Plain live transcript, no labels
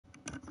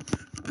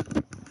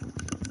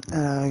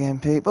Hello again,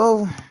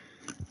 people.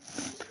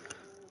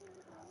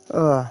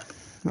 Oh,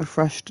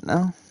 refreshed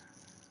now.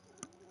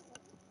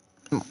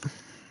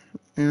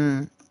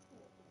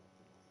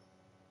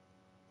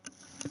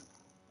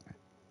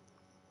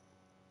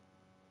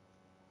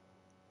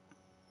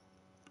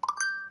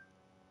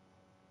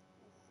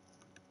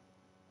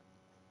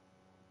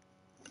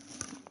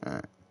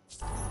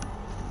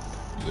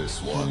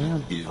 This one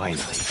is... Finally,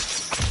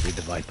 with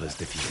the Vipers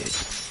defeated,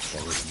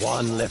 there was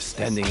one left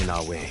standing in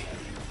our way.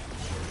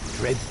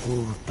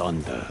 Dreadful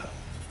Thunder,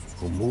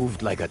 who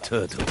moved like a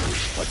turtle,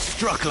 but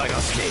struck like a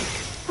snake.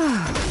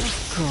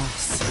 Of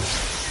course.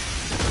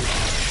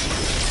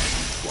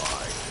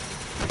 Why?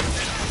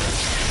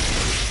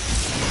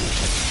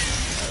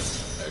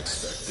 As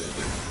expected.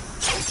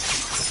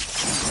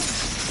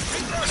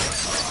 I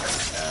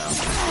am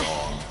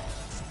strong.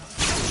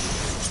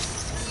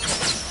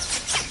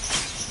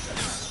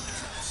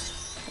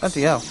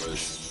 Bloody hell.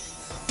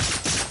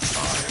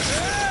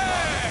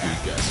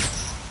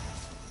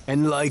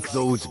 And like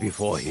those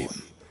before him,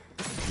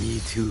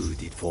 he too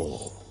did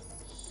fall.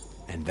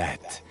 And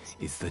that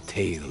is the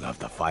tale of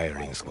the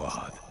firing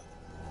squad.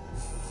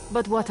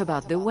 But what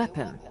about the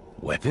weapon?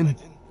 Weapon?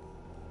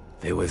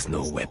 There was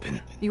no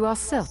weapon. You are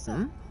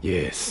certain?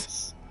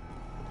 Yes.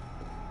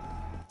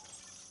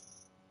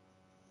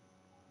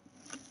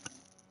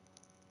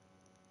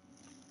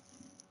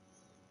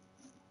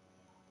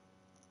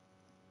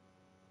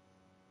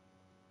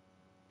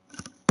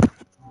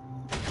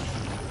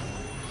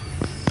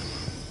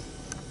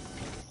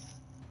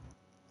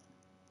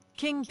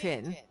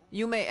 Kingpin,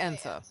 you may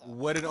enter.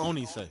 What did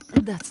Oni say?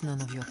 That's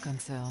none of your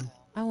concern.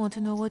 I want to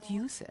know what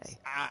you say.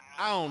 I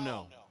don't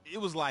know.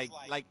 It was like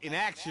an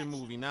action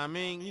movie, know what I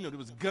mean? You know, there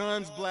was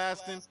guns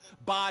blasting,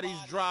 bodies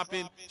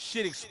dropping,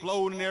 shit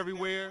exploding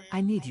everywhere. I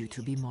need you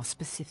to be more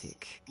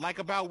specific. Like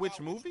about which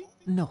movie?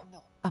 No,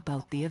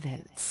 about the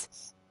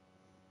events.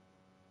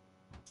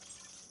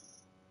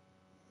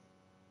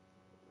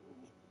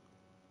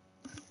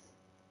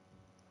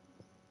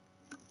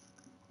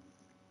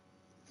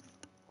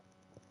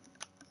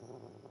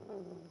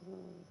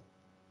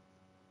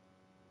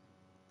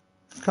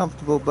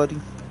 Comfortable,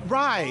 buddy.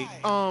 Right.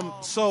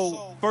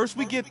 So first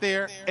we get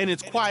there and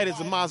it's quiet as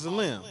a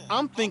mausoleum.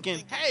 I'm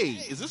thinking, hey,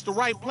 is this the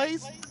right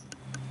place?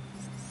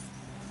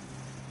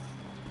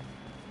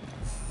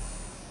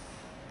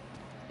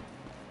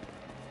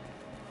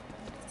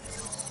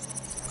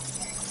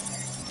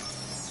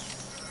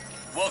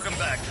 Welcome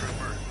back,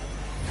 Trooper.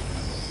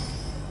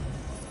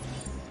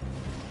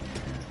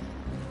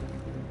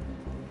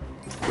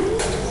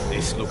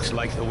 This looks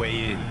like the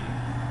way in.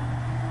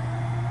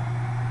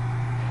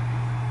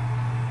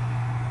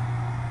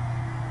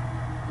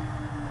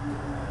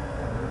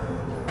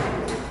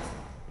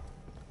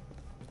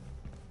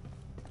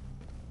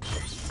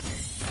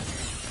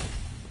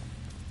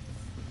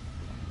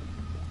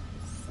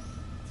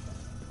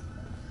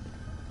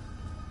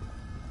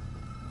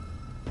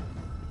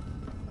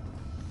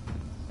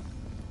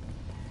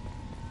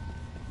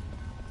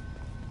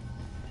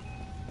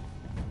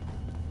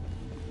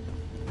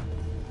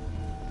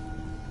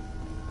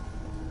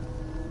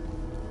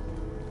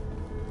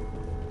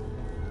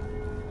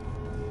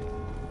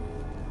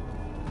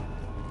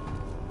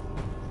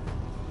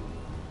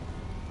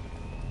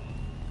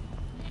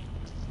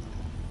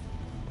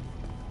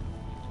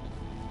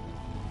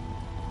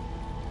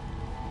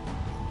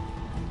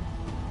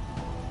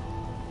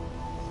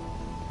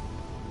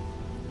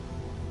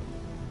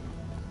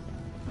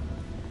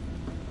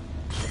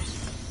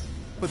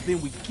 But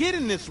then we get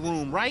in this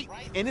room, right?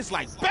 And it's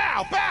like,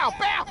 bow, bow,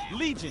 bow!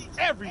 Legion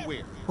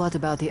everywhere. What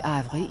about the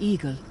Ivory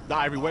Eagle? The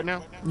Ivory what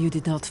now? You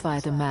did not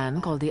fight a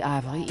man called the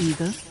Ivory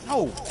Eagle?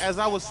 No, as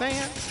I was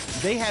saying,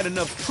 they had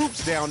enough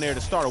troops down there to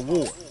start a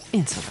war.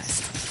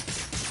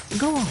 Interesting.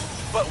 Go on.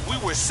 But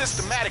we were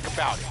systematic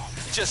about it.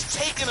 Just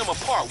taking them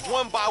apart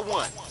one by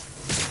one.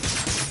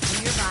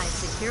 Nearby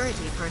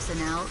security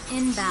personnel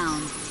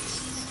inbound.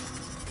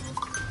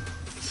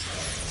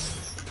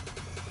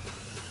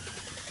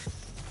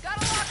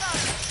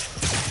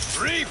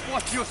 Reap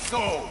what you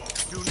sow!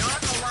 Do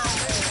not allow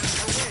mayhem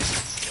to win.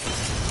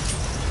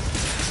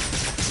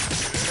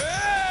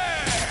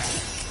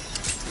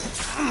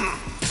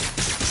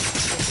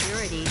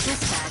 Security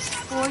dispatched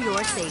for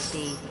your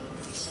safety.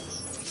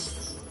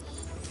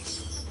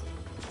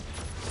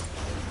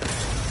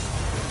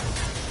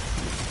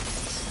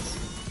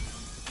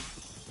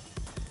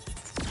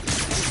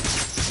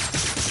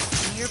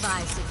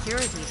 Nearby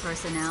security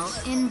personnel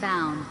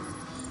inbound.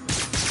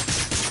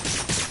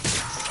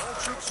 All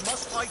troops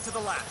must fight to the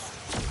last.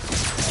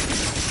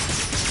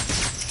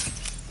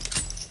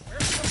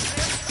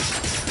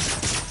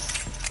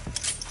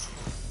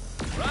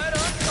 Right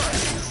on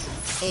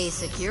target! A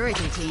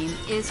security team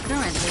is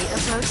currently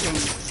approaching.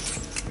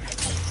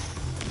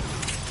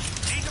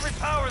 Need to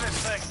repower this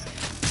thing.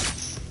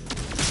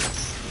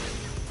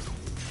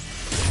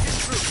 Indian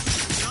troops,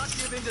 do not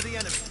give in to the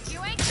enemy. You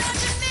ain't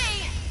touching me!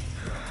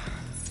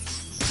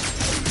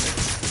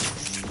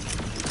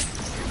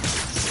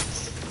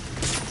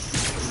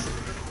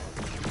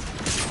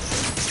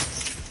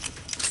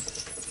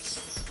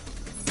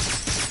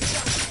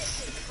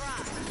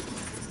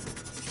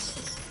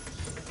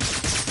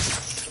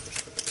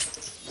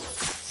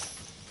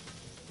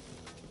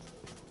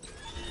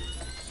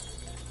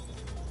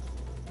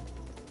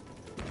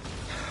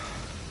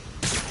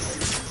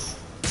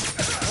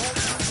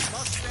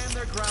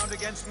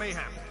 against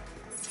mayhem.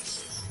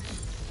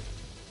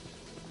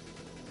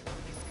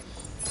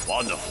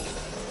 Wonderful.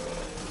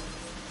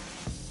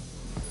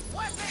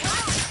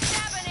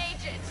 Stab an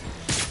agent!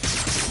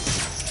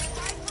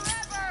 Fight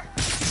forever!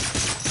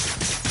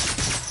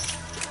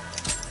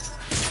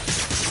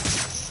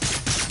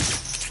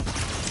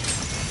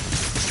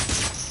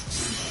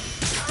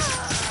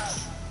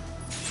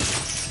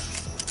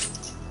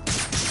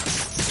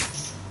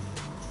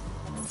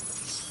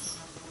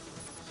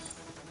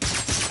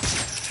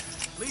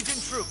 Legion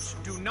troops,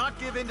 do not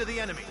give in to the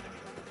enemy.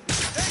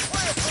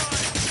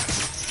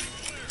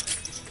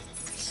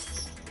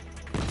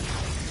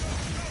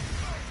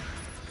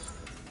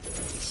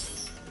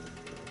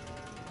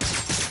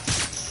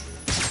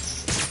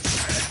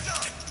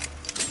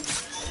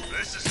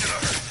 This is gonna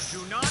hurt. Do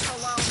not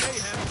allow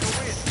mayhem to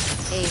win.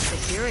 A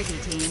security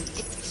team.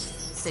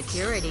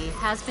 Security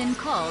has been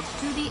called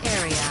to the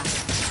area.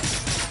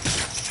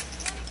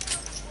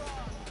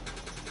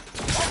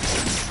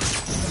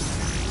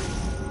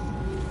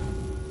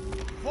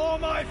 For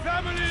my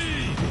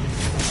family!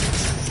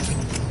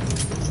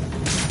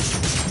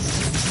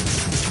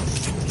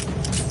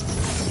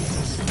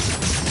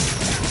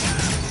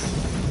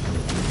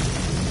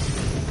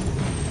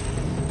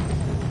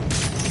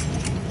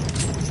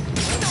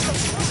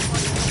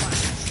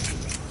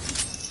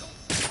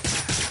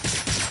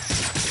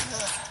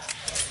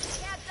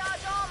 Can't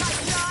dodge all my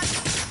shots!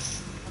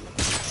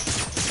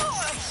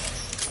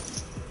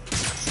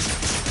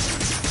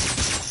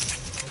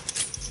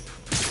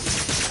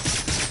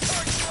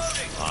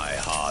 My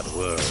hard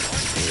work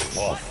paid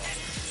off.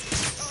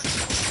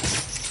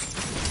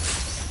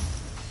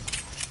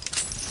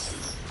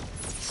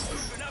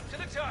 Moving up to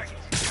the target.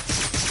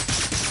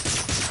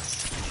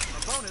 A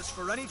bonus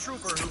for any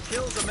trooper who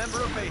kills a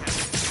member of mayhem.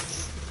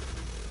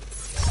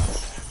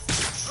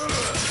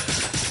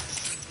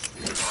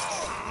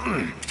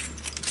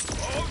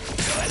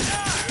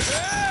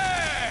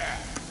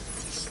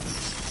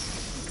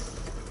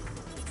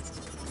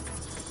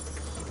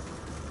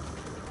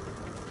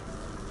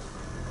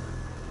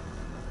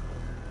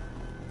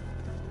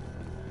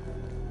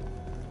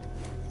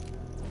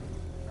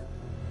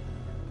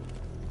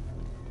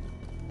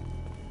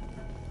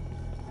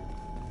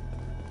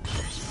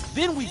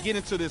 Then we get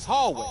into this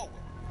hallway.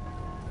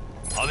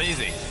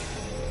 Amazing.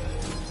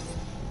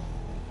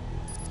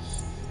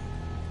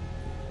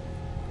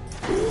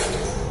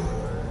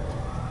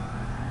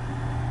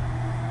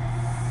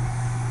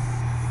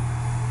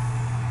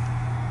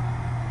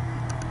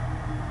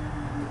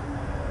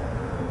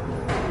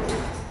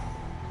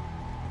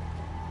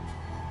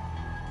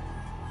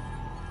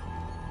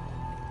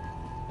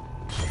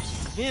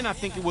 Then I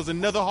think it was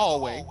another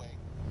hallway.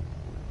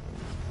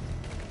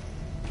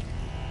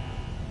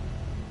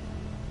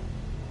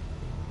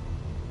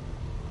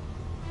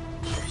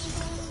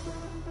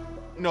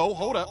 No,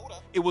 hold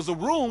up. It was a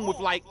room with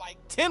like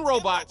 10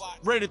 robots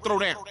ready to throw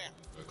down.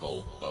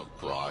 Pinnacle of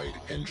Pride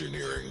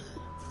Engineering.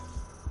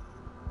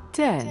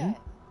 10?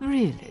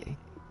 Really?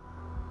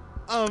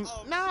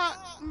 Nah,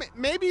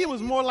 maybe it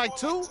was more like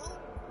 2.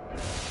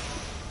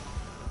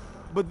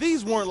 But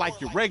these weren't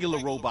like your regular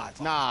robots.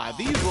 Nah,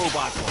 these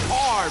robots were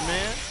hard,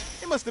 man.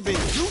 They must have been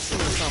juicing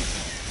or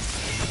something.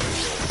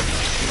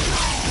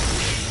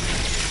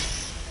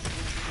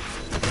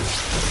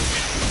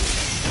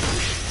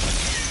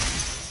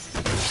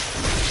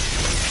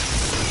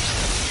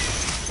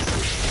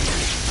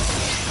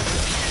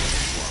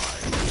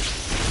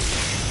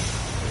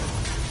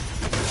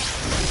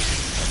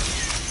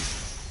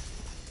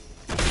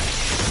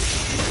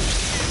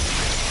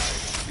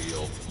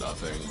 Feel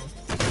nothing.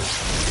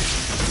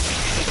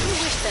 If you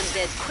wish them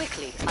dead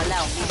quickly,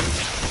 allow me.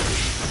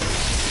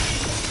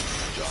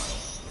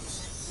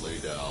 Just lay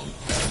down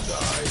and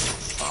die.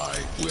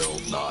 I will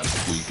not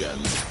weaken.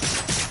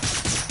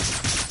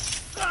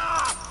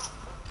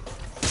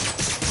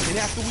 And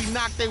after we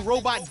knocked their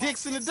robot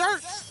dicks in the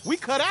dirt, we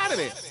cut out of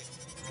there.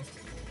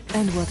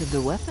 And what of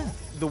the weapon?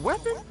 The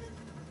weapon?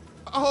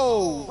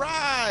 Oh,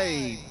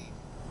 right.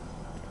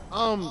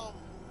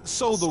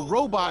 So the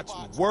robots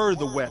were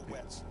the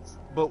weapons.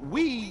 But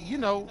we, you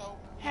know,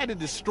 had to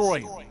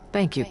destroy them.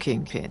 Thank you,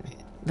 Kingpin.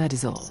 That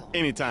is all.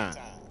 Anytime.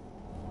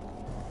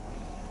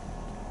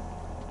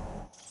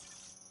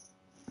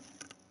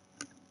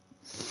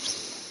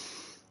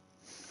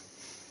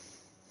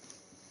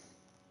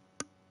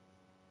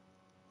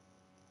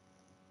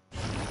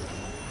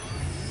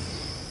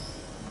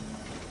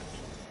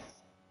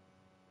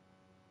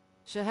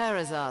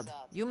 Scheherazade,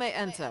 you may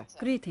enter.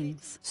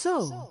 Greetings.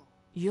 So,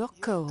 your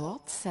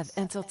cohorts have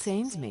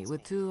entertained me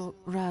with two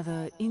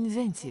rather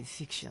inventive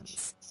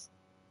fictions.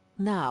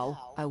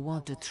 Now, I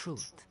want the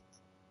truth.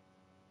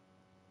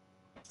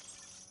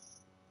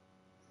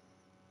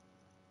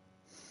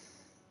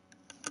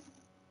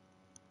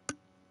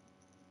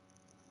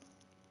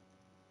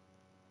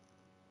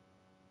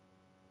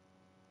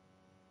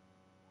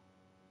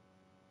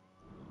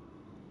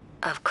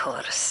 Of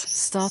course.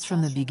 Start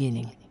from the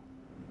beginning.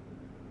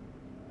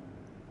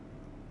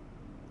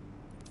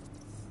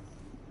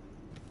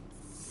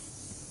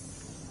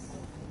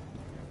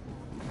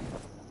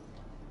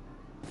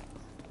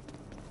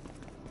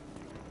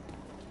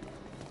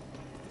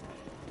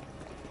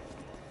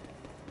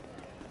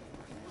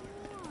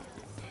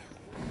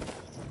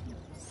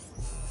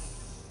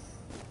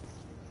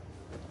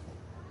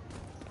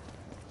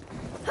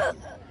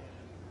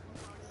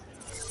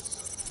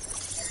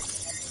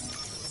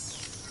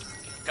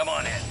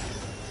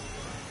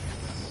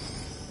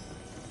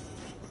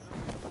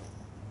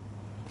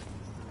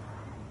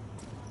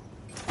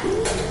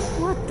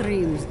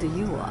 dreams do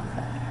you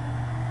offer?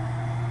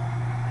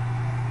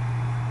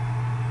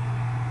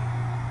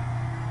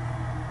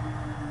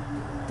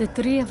 The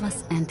three of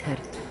us entered,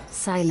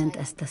 silent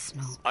as the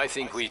snow. I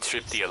think we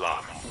tripped the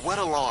alarm. What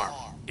alarm?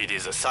 It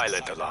is a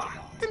silent alarm.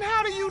 Then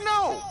how do you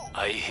know?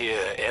 I hear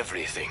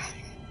everything.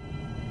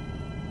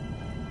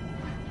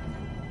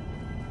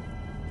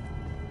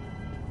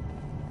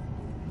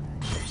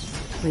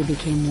 We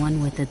became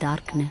one with the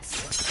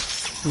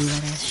darkness. We were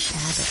as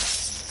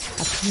shadows,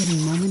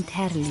 appearing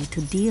momentarily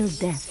to deal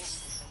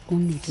death,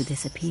 only to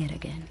disappear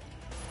again.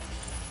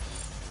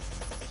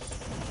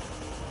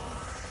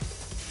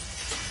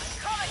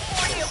 Coming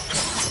for you!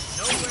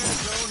 Nowhere to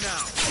go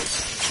now.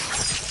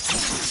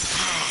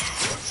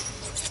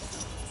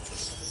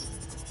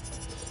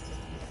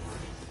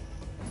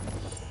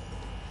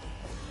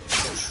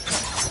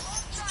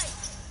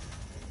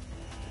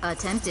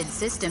 Attempted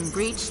system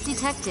breach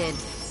detected.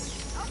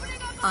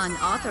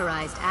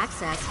 Unauthorized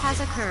access has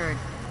occurred.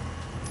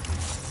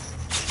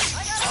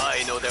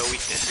 I know their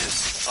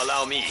weaknesses.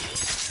 Allow me.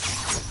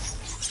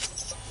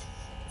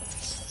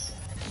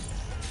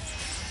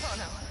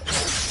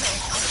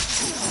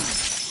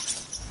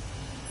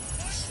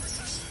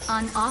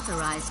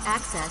 Unauthorized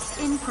access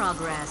in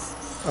progress.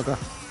 Okay.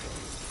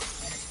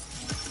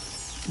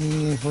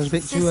 Yeah, it was a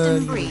bit too System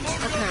early. breach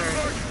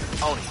occurred.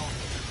 Oni,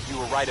 you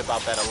were right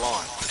about that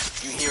alarm.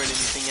 You hearing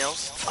anything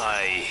else?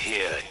 I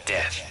hear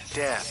death.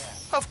 Death.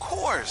 Of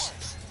course.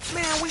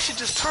 Man, we should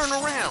just turn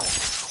around.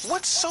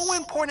 What's so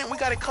important we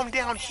gotta come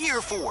down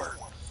here for?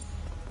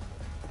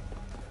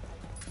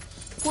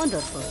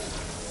 Wonderful.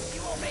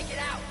 You won't make it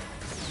out!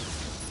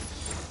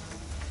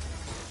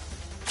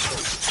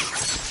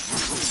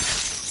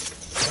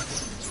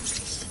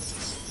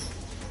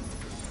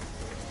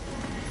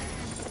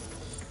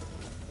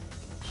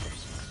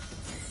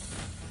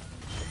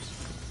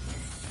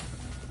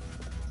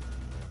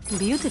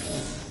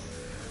 Beautiful.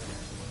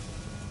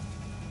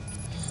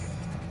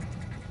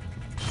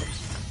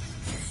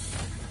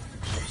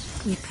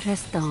 We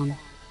pressed on,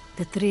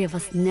 the three of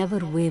us never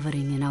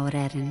wavering in our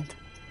errand.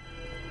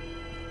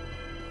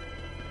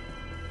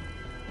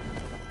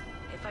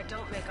 If I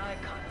don't make eye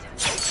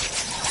contact...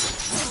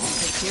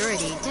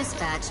 Security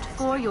dispatched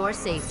for your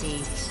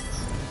safety.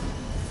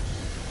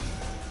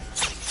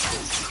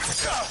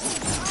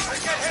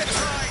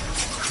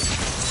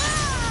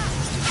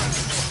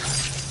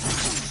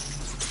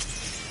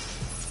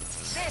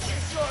 This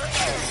is your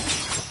end!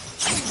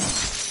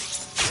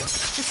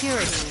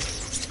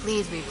 Security,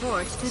 please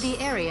report to the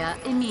area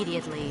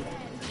immediately.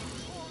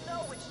 We'll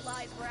know which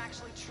lies were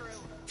actually true.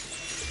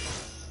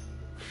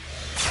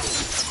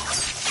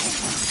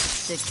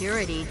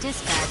 Security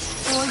dispatched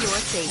for your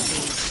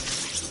safety.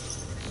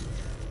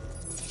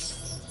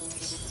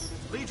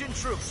 Legion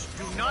troops,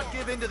 do not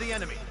give in to the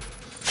enemy.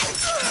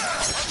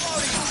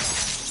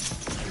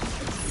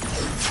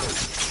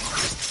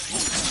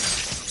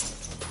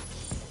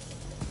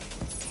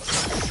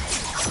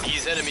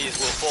 These enemies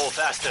will fall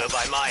faster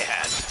by my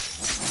hand.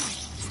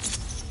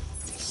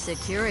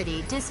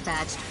 Security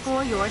dispatched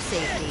for your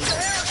safety.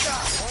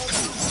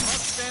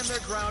 Must stand their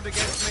ground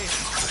against me.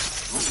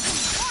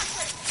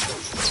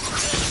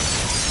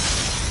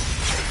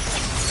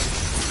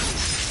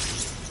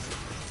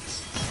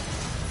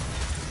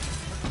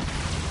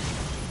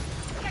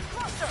 Get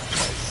closer!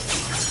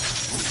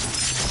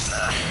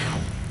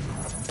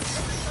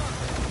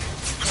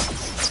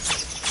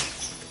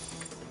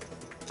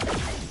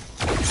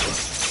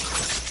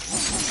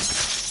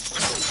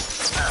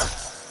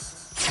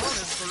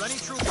 Bonus for any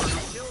trooper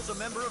who kills a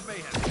member of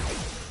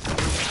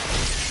Mayhem.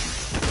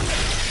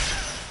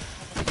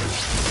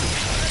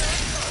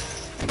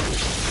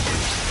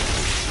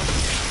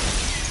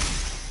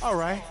 All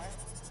right.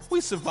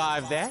 We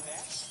survived that.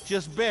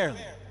 Just barely.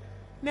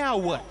 Now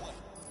what?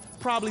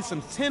 Probably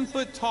some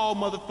 10-foot tall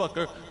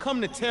motherfucker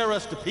come to tear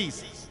us to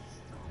pieces.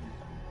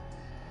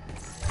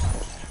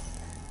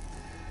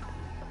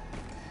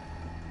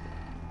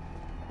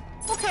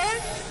 Okay.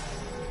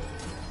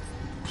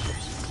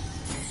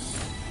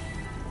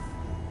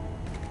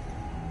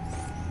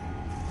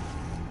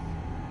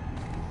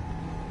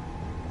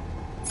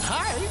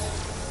 Hi.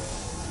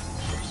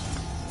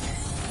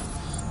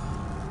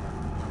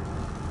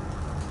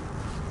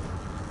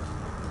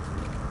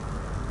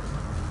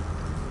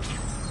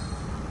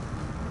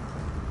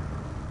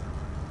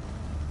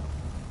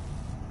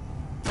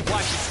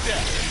 Watch your step.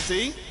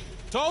 See?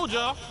 Told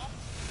y'all.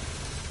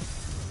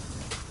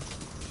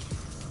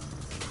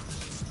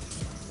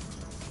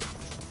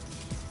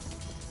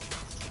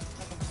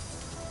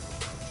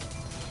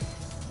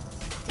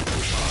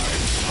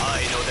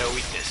 I know their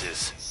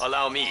weaknesses.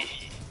 Allow me.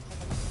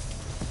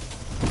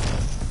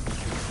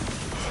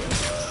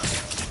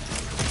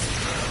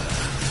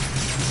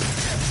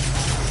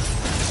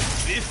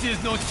 This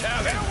is no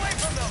challenge. Get away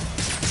from them!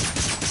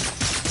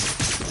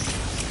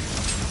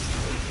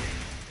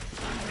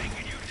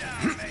 Taking you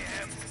down,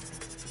 Mayhem.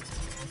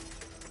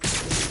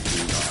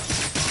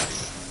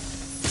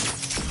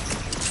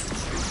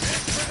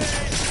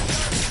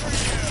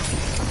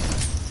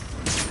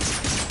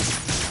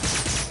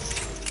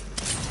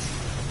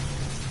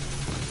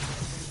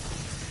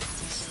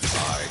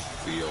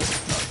 feel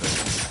nothing.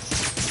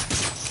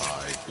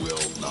 I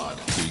will not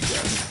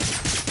weaken.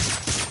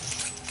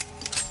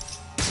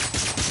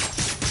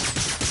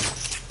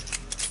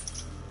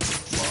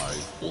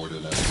 Live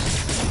ordinance.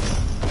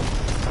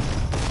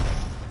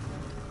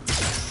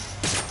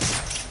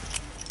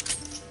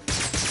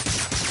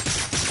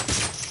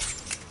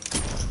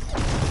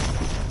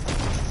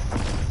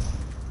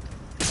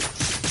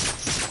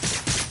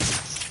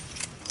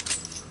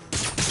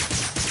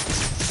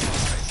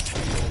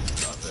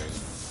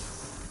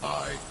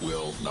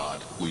 Will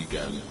not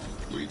weaken.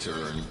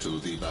 Return to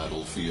the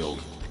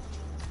battlefield.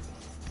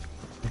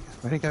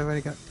 Ready, go,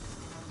 ready, go.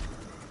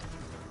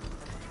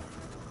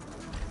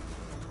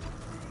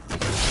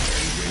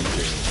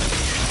 Engaging.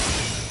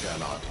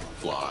 Cannot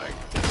fly.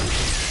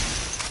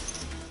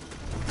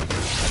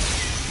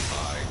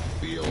 I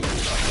feel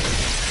nothing.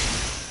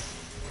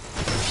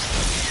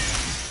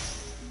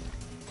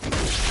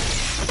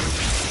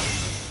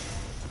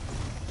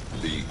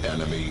 The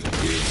enemy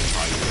is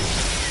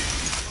hiding.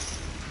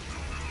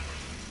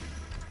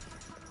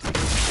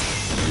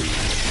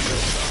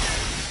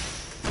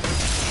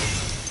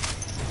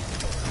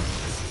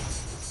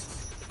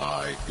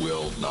 I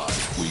will not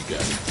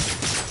weaken.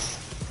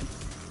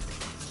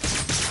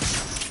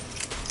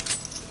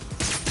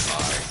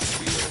 I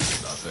feel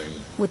nothing.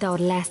 With our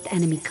last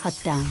enemy cut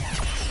down,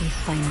 we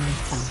finally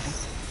found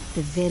it.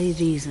 The very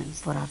reason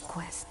for our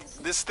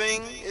quest. This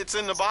thing, it's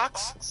in the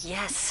box?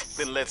 Yes.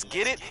 Then let's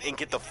get it and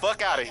get the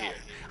fuck out of here.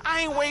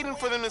 I ain't waiting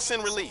for them to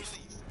send relief.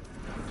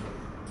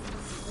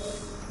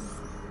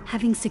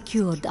 Having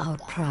secured our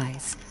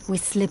prize, we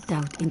slipped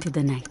out into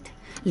the night,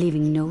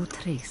 leaving no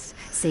trace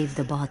save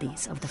the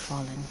bodies of the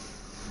fallen.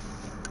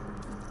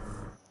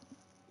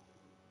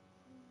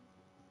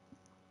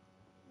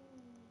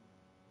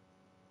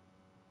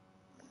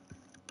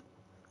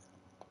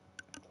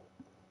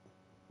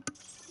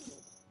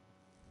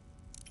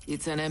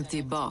 It's an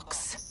empty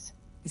box.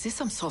 Is this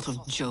some sort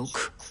of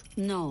joke?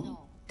 No,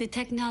 the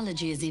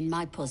technology is in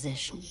my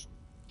possession.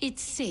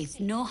 It's safe,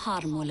 no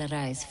harm will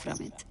arise from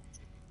it.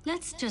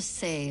 Let's just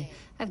say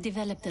I've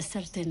developed a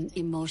certain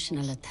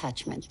emotional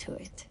attachment to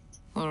it.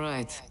 All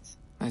right.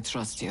 I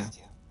trust you.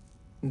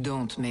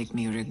 Don't make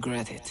me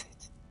regret it.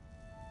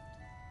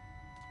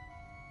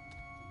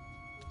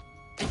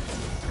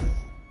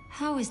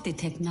 How is the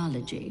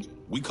technology?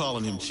 We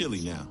calling him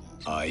Chili now.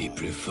 I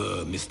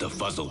prefer Mr.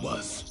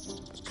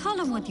 Fuzzlebuzz.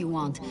 Call him what you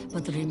want,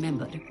 but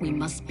remember, we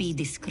must be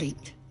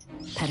discreet.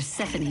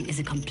 Persephone is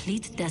a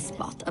complete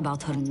despot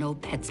about her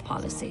no-pets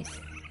policy.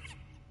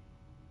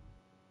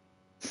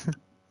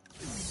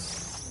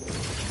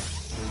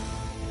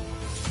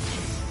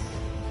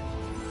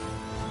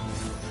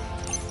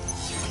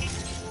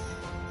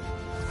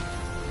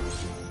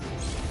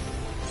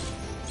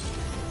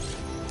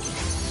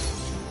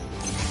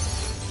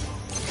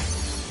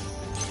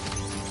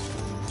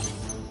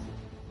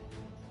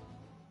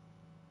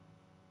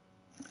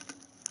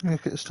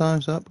 Look, it's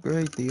time to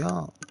upgrade the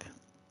arc.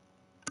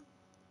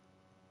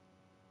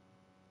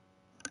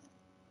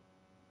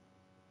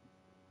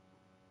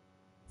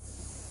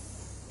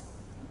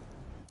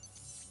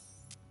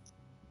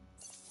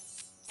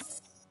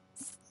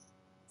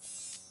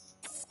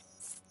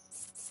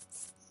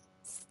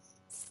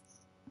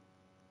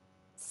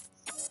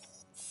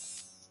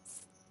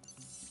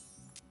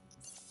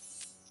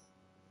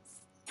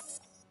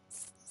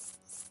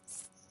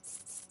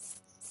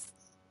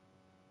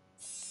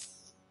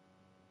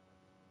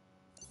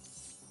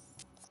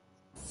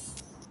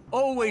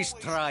 Always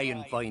try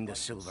and find a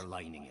silver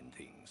lining in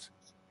things.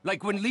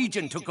 Like when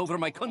Legion took over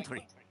my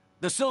country.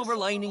 The silver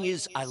lining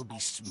is I'll be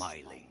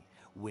smiling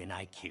when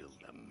I kill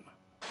them.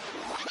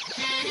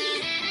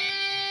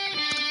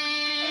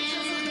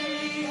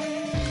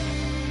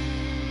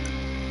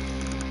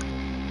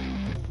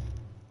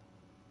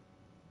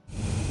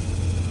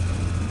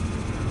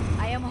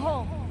 I am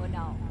home for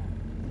now.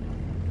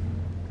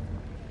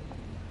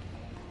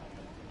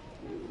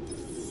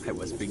 I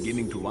was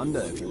beginning to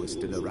wonder if you were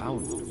still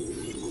around.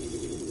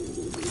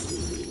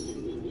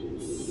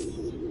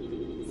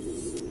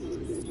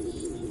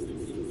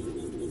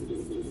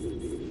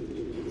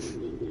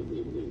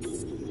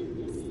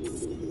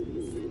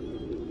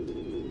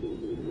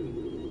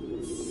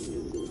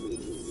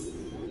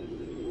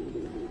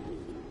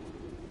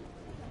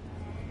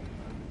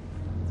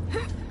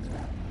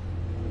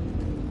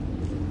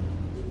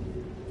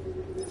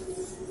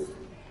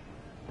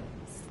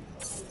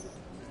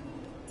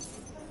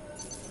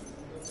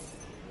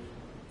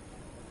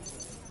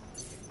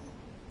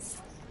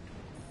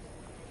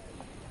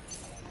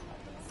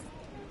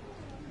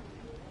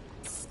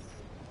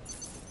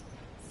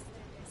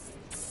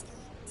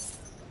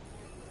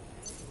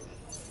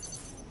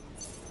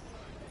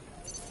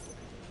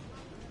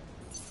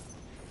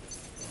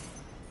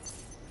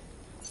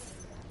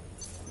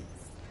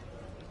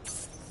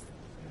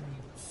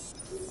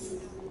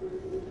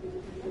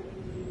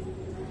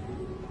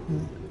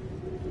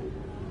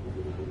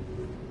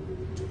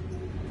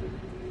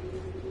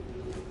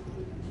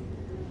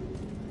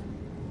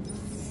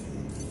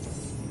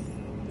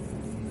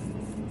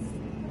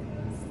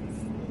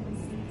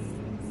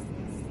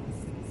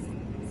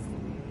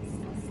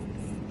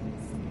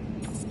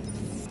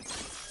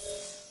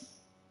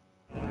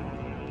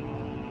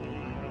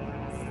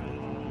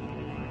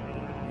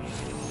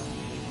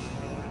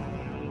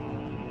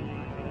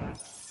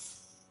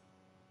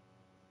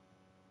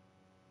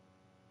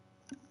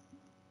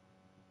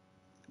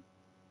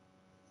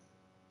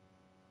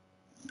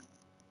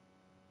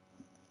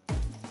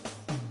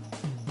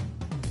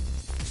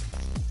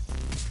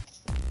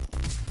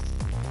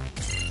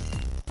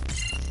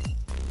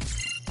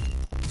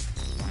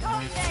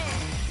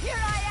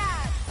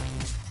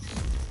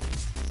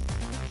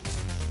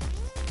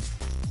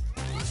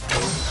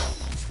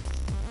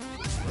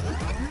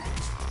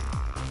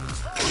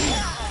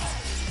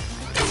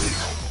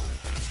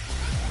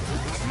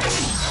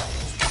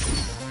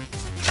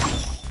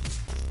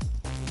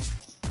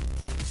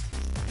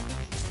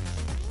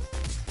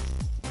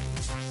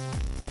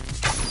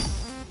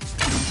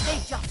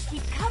 just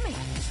keep coming.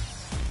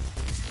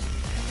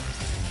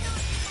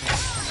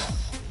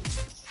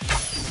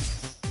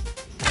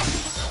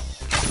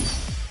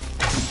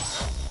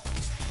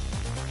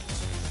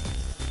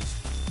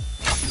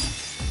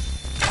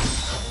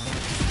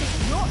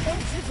 No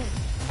incident.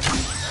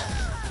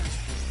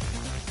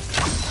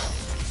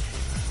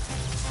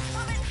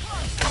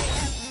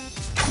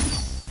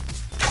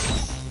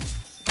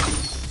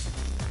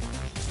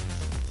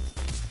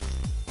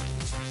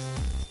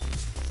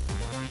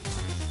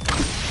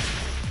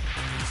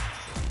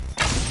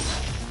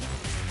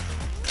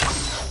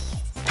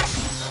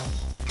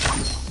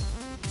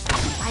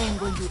 I am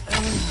going to earn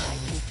my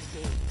pay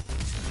today.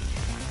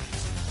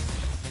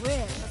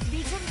 Where must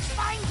Legion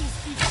find these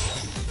people?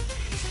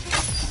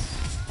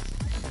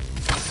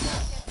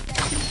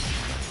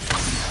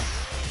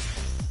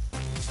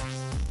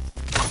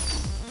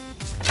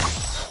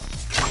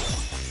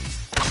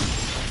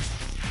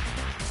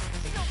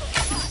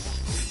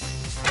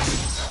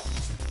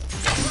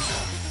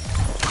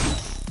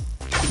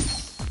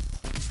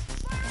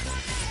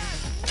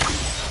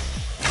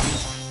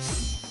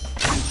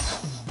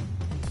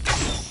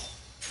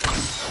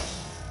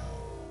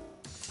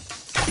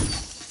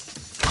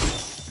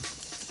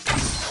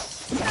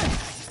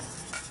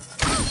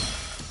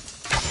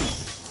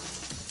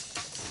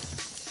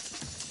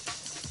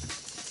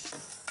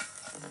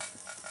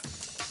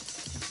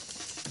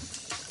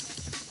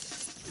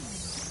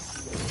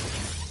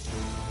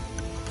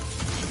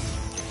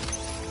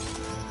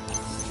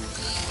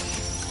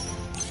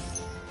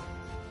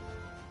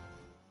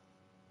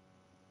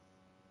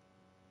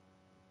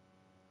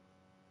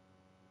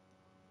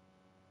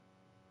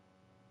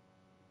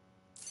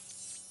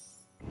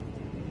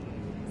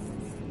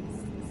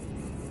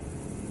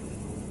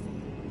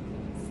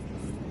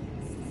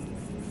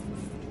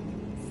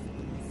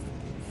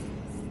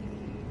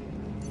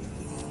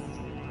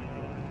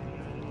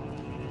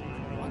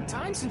 Long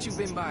time since you've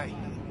been by.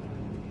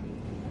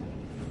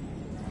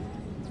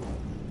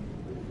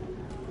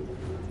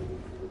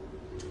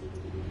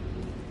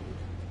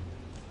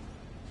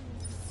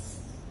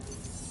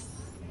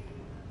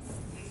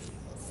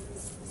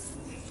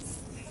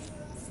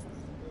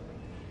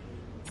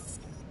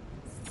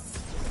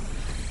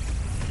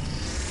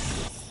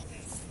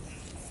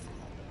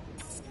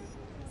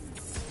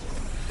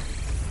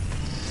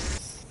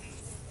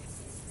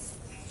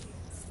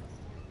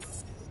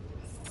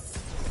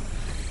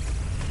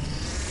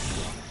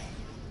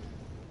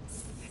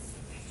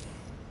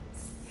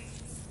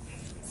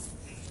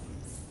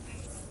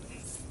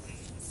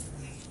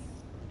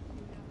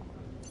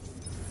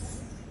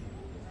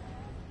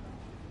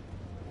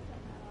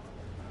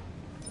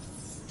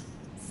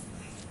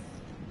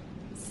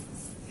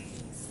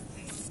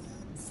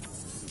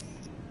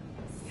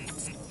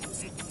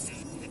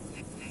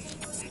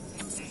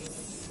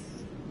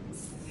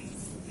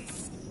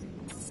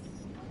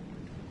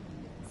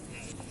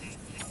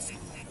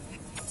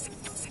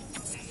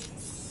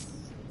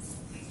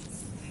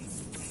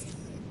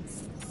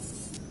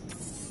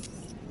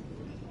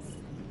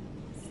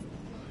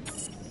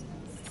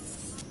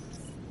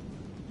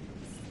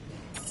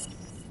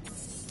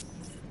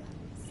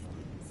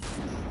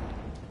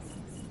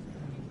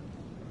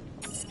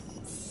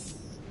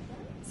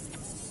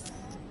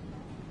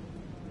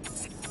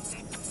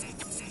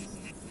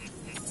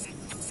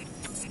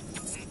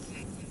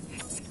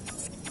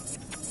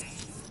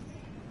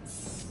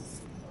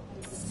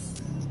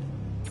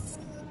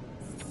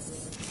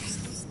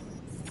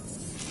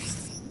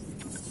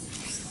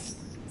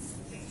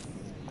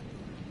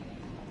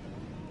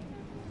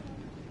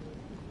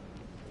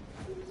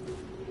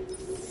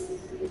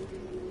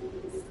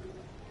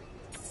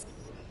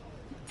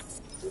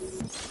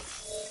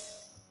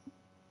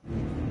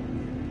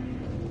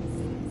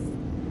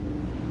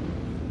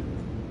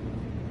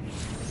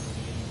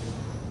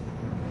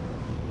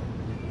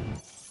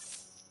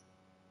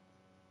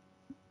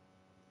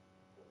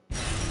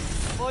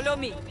 Follow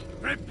me.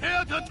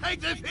 Prepare to take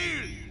the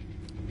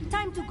field!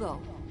 Time to go.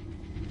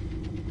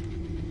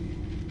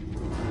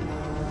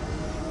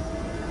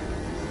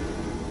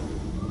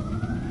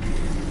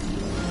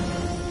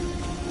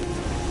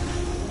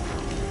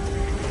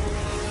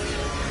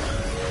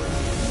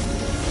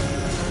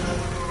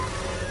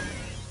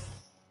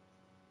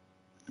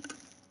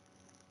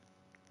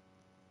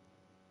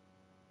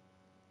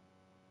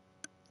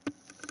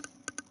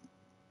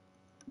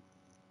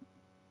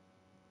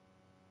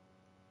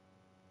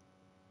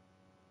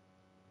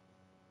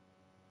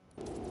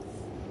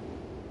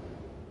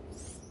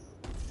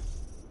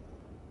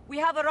 We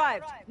have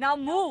arrived. Now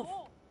move!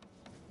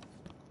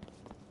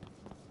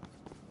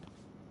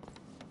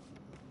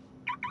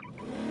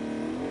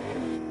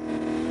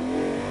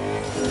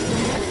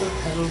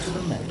 Pedal to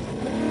the metal.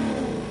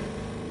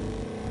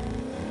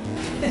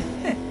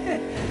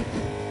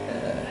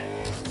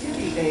 In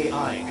the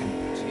AI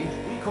community,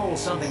 we call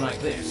something like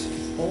this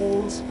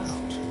balls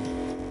out.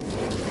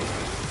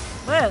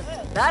 Well,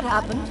 that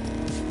happened.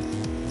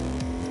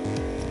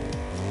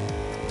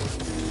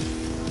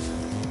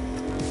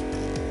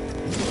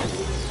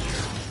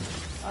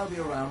 I'll be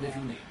around if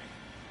you need me.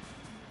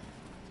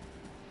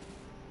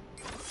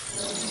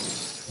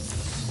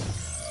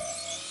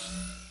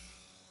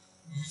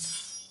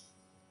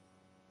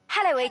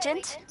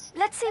 Agent.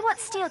 Let's see what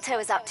Steel Toe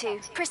is up to.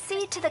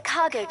 Proceed to the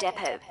cargo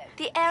depot.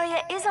 The area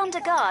is under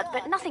guard,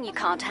 but nothing you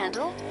can't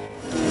handle.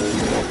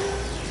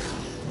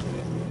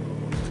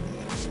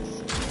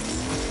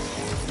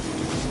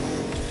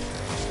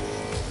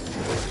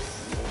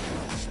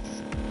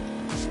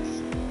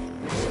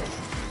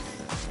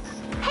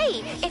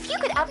 Hey, if you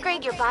could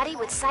upgrade your body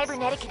with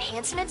cybernetic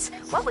enhancements,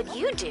 what would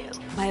you do?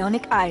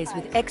 Bionic eyes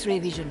with X-ray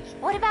vision.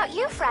 What about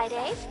you,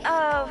 Friday?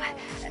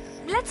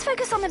 Let's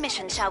focus on the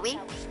mission, shall we?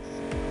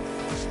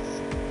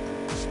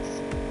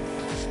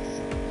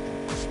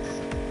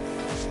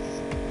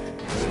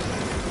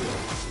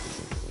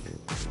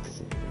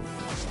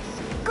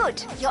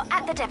 Good, you're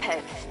at the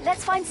depot.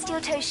 Let's find Steel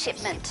Toe's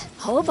shipment.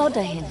 How about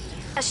a hint?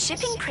 A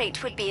shipping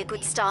crate would be a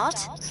good start.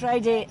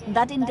 Friday,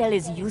 that intel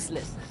is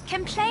useless.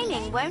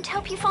 Complaining won't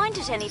help you find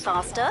it any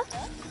faster.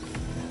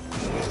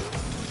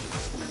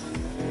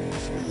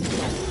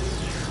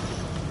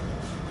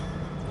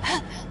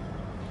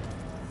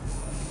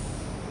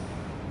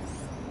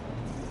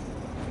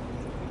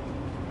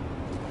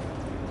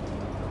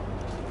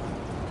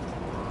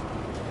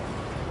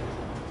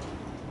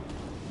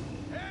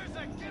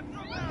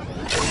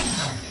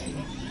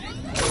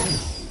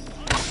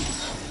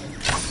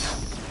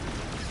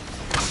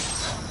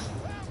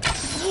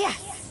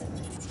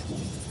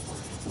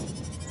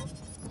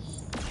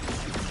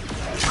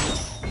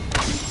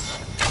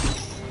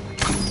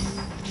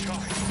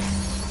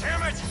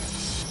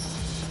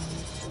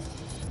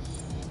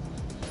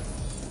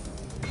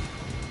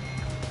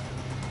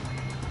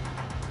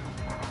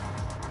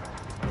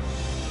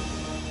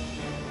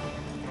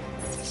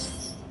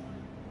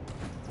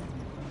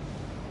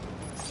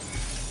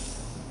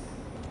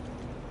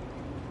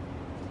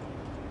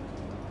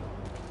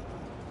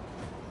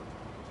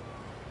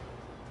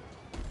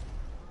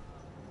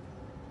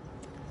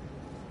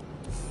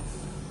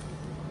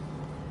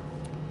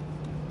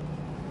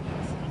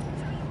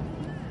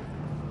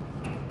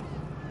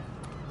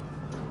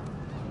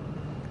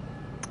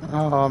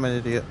 Oh, I'm an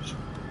idiot.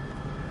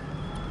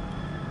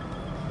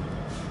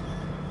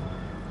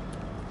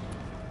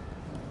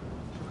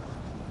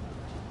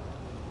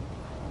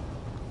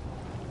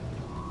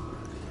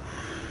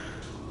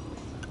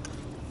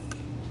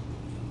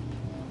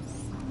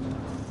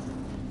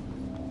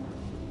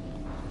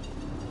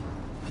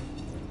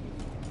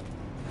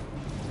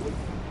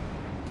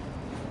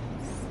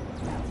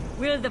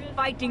 Will the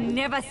fighting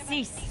never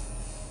cease?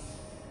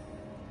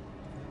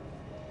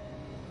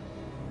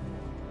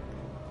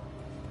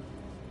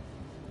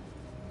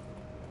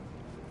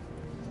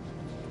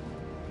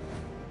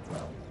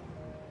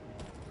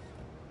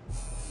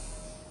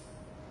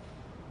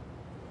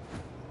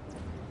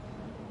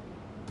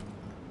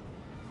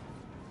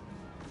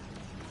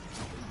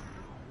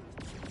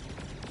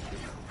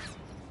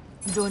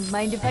 Don't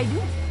mind if I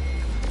do.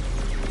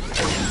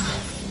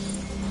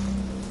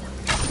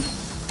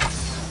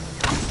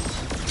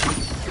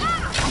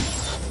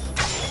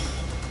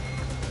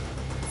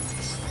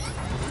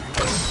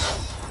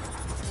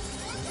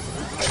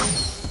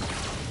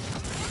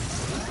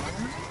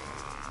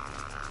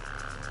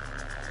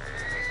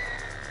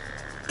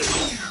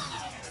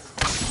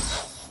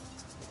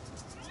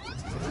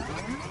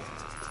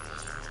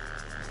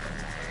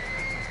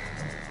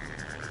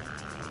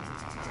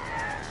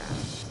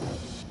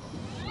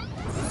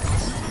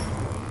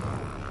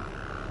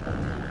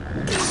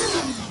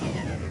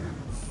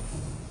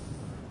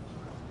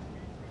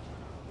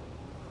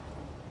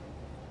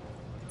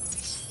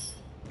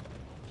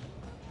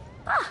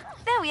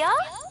 There we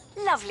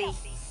are. Lovely.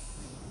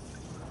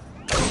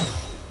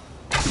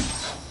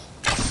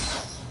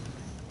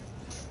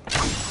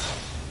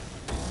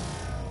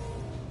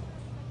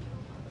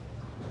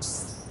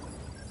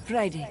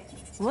 Friday,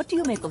 what do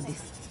you make of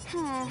this?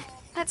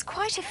 That's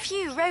quite a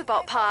few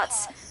robot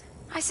parts.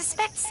 I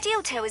suspect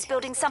Steel Toe is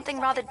building something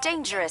rather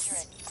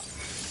dangerous.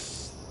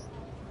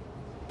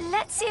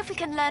 Let's see if we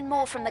can learn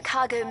more from the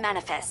cargo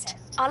manifest.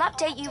 I'll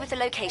update you with the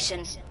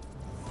location.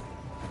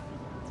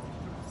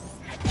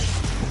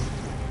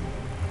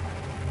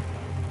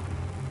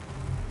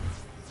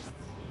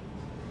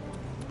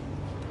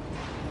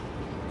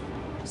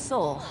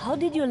 So, how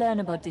did you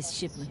learn about this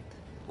shipment?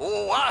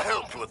 Oh, I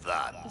helped with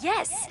that.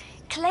 Yes.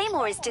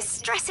 Claymore is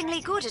distressingly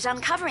good at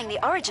uncovering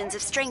the origins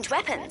of strange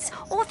weapons,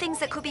 or things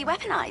that could be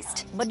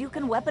weaponized. But you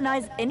can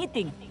weaponize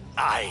anything.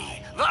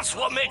 Aye, that's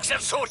what makes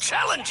it so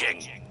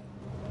challenging.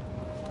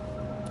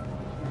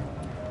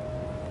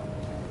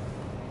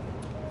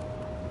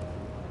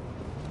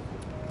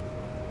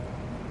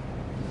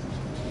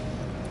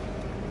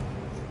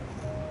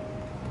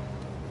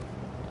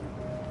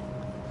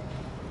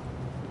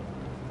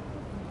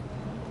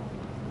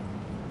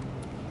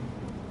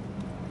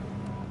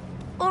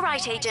 All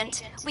right,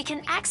 Agent. We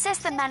can access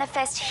the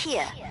manifest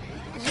here.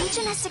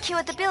 Legion has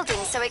secured the building,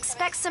 so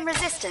expect some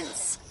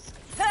resistance.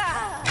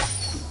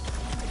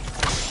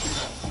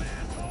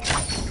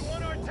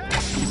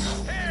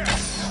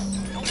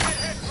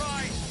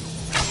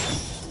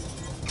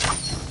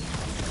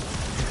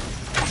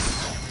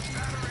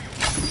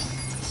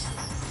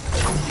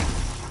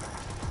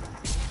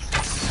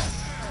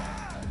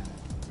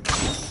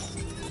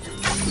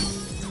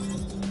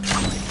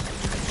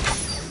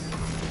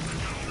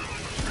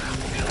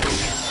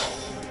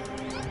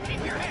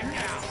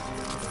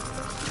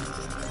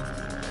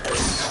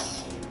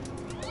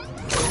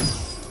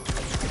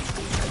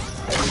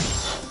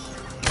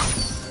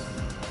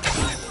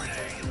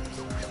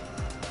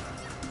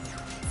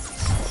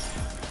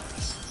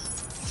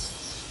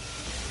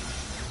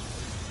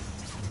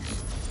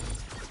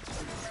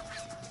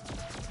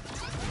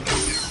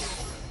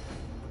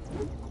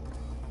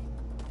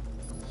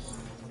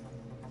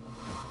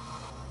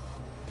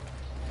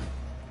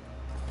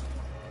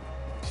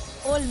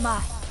 all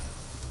mine.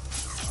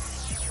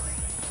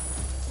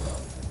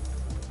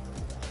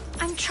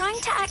 I'm trying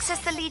to access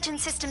the Legion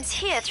systems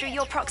here through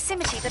your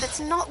proximity, but it's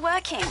not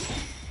working.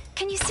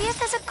 Can you see if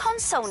there's a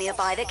console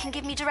nearby that can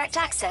give me direct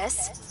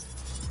access?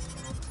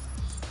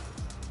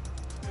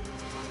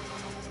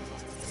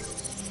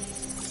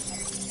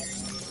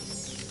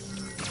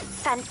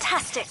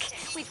 Fantastic!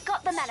 We've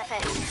got the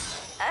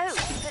manifest. Oh,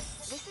 but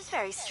this is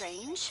very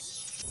strange.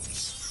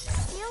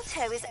 Steel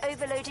Toe is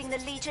overloading the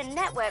Legion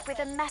network with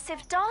a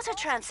massive data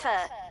transfer.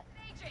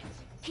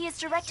 He is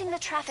directing the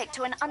traffic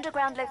to an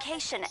underground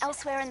location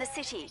elsewhere in the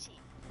city.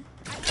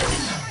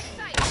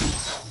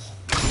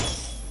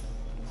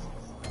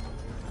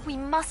 We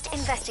must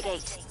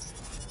investigate.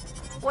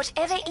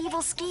 Whatever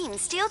evil scheme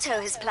Steel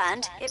Toe has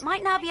planned, it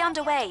might now be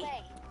underway.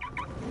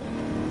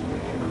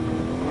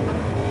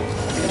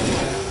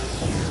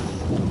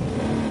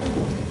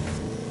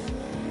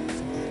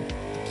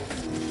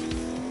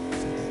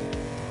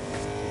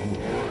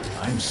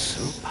 I'm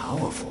so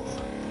powerful.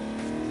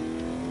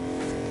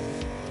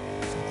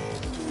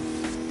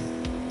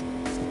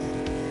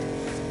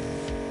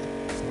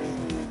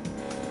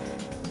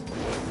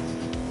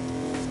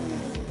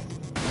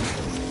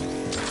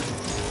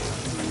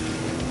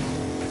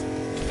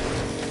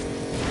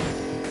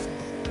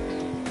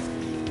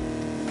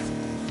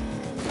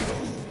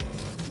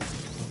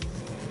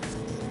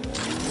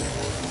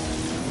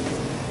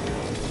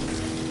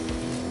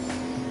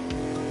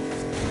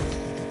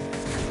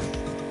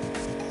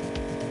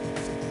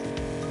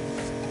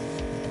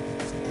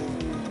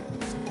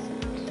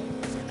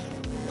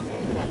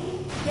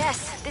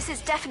 Yes, this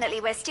is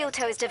definitely where Steel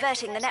Toe is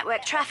diverting the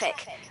network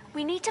traffic.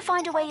 We need to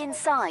find a way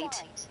inside.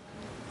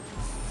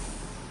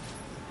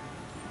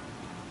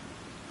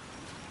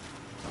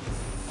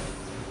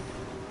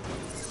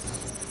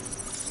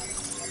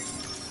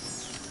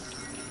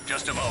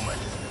 Just a moment.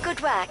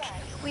 Good work.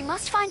 We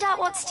must find out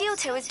what Steel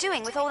Toe is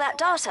doing with all that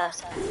data.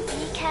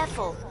 Be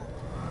careful.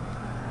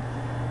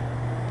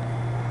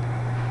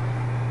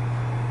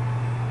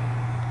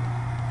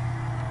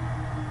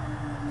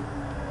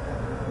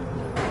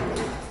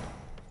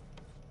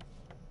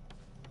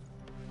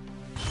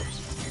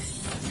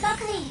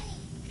 Buckley!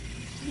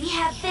 We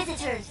have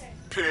visitors.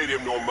 Pay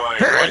them no mind,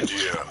 my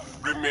dear.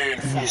 Remain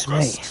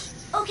focused.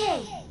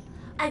 Okay,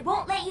 I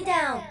won't let you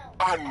down.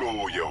 I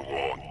know you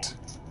won't.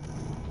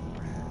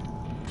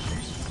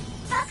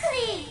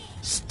 Buckley!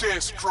 Stay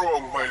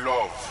strong, my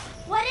love.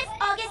 What if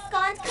August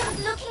Gaunt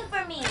comes looking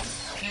for me?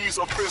 He's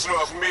a prisoner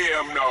of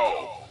mayhem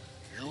now.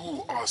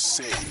 You are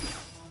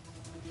safe.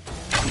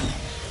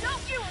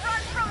 Don't you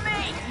run from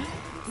me!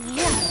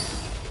 Yeah.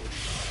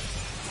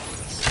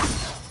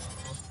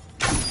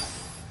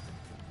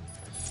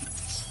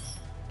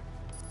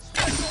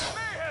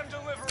 Mayhem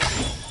delivery!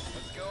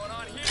 What's going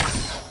on here?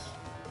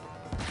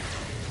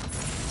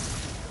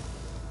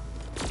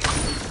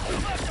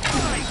 Left to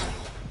right!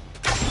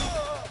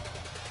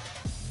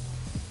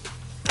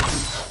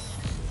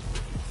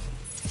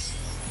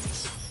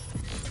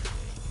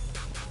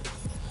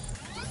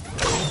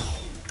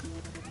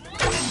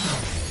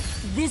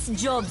 This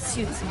job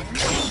suits me.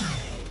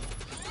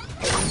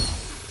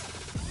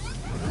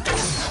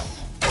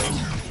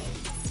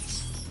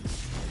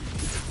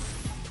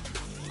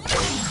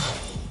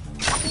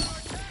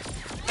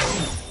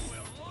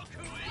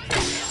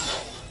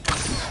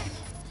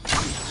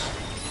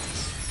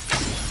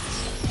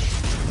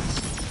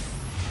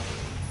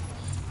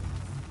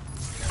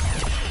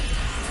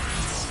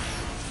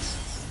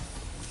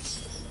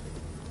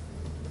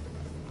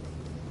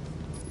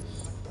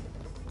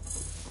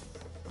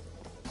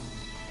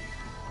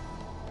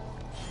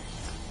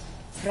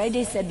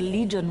 Friday said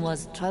Legion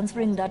was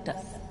transferring data.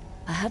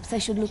 Perhaps I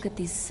should look at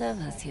these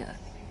servers here.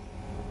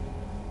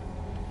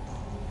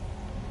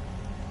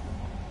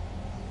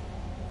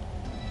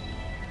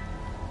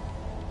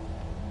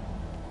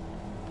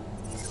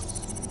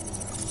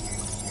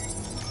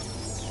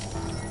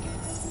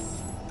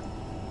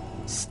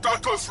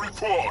 Status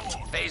report.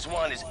 Phase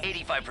 1 is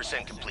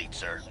 85% complete,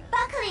 sir.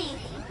 Buckley!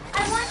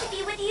 I want to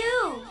be with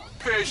you!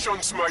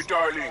 Patience, my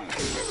darling.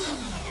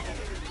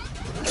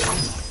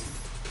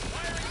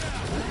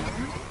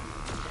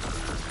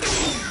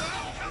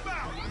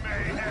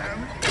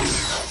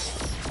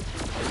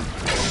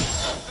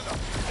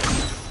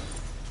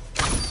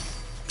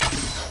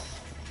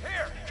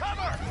 Here,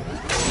 cover!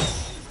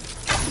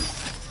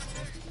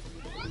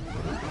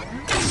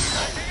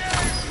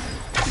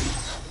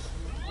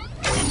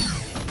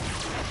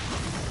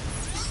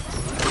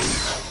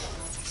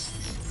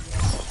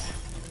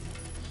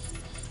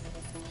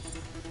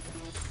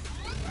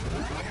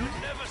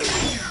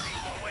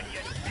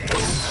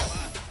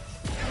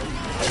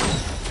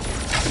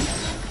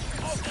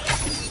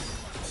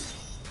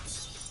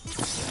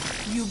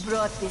 You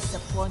brought this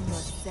upon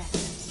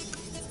yourself.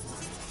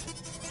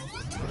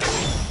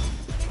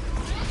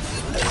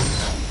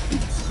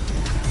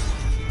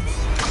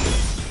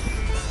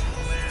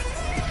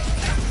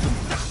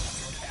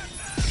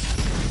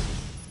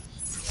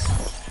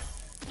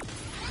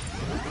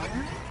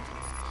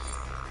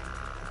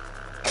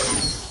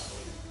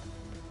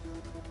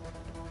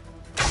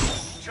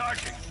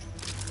 Tracking.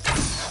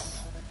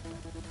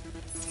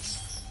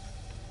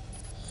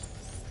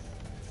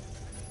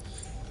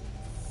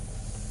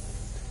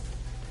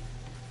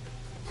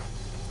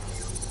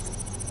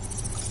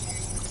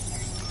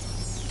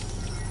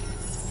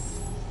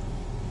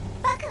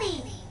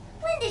 Buckley,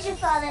 when did you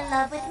fall in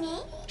love with me?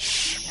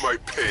 Shh, my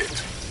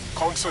pet.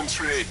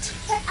 Concentrate.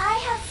 But I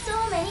have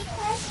so many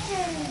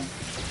questions.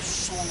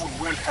 Soon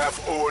we'll have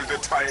all the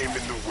time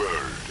in the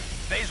world.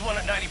 Phase 1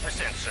 at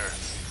 90%,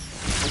 sir.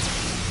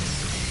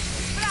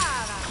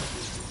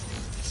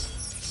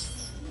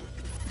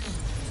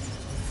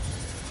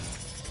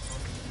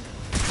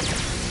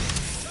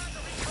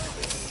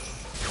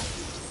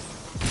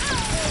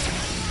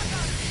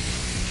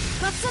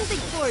 Got something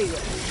for you.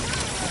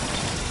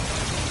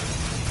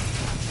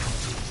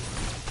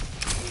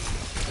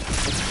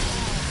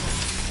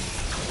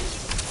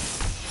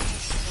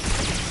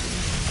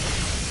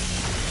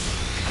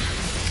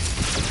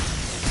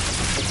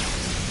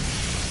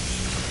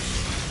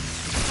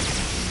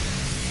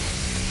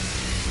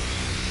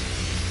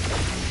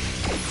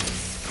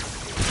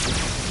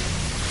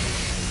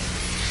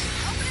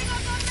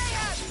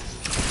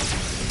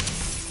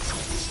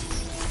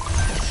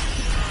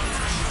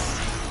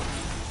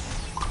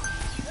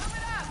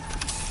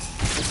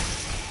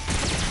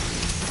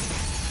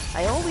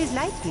 I always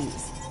like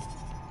these.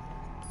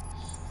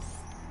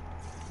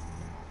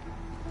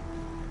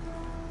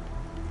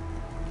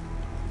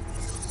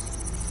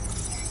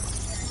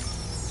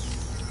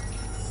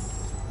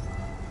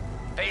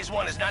 Phase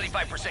 1 is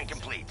 95%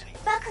 complete.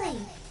 Buckley,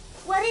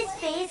 what is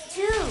phase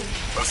 2?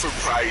 A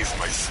surprise,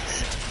 my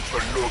sweet.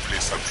 A lovely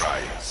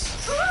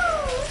surprise. Ooh,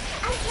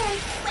 I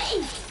can't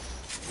wait.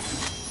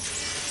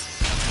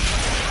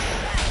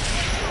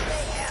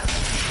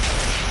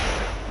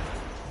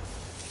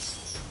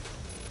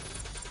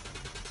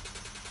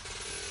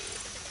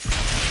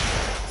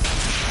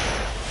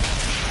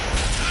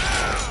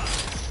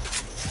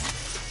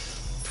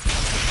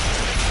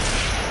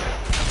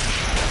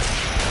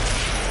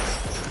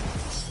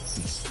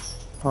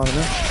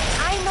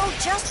 I know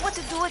just what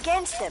to do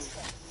against them.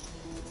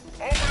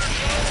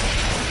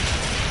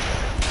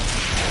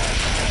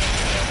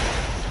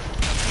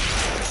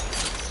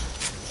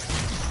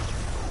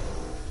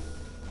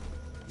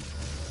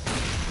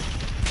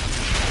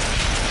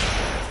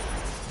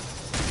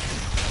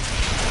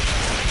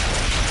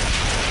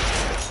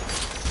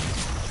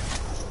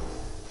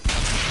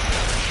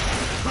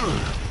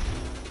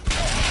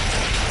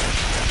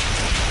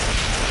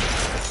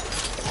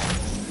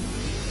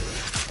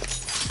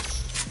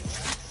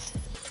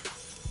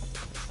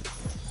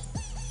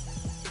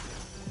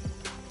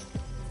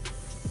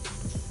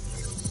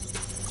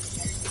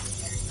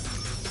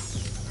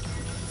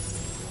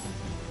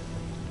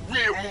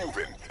 We're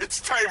moving.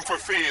 It's time for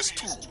phase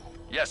 2.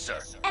 Yes, sir.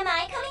 Am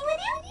I coming with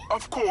you?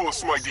 Of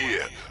course, my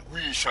dear.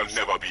 We shall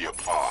never be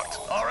apart.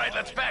 All right,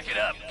 let's back it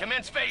up.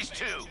 Commence phase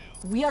 2.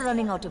 We are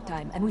running out of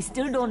time, and we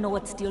still don't know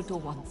what Steel Toe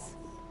wants.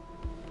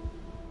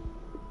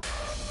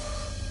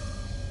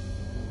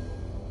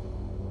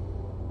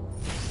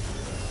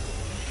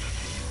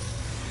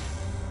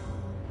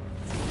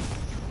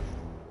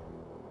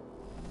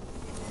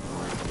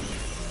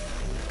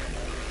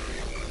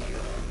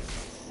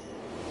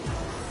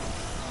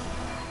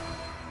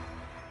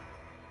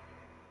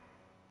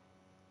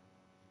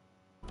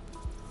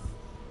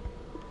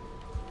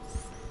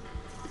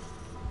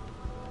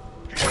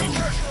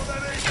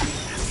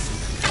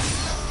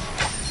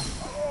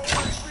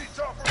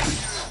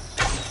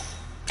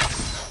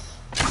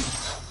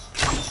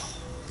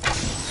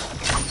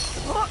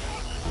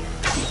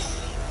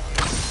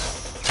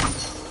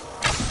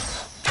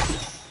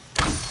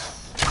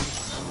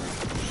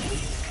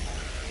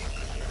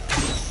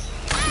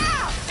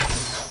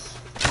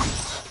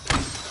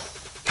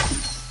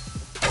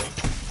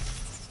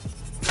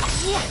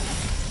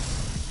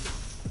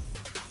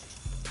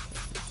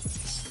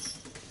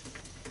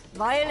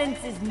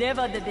 Violence is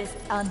never the best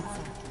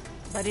answer,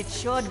 but it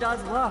sure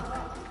does work.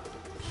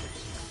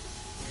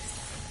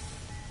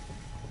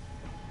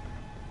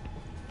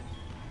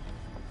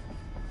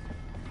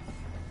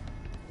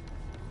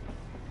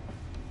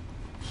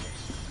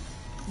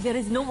 There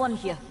is no one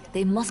here.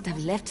 They must have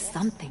left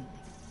something.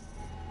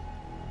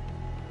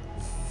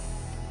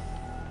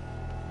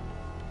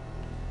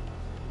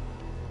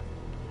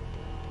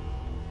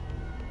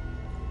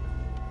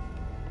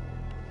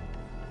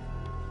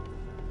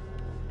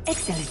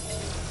 Excellent.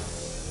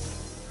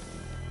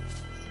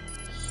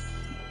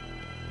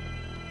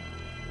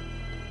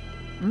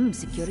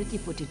 Security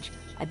footage.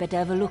 I better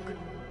have a look.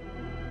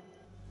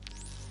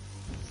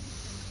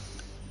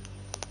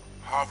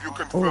 Have you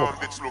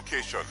confirmed its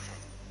location?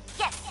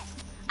 Yes,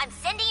 I'm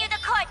sending you the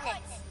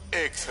coordinates.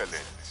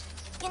 Excellent.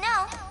 You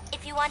know,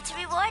 if you want to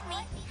reward me,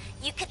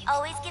 you could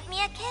always give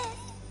me a kiss.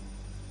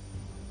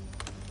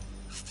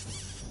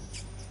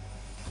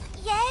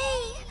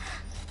 Yay!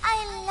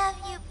 I love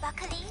you,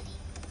 Buckley.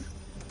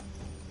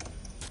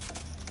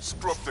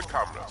 Scrub the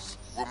cameras.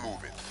 We're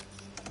moving.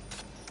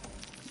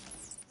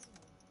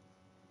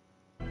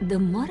 The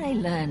more I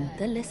learn,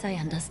 the less I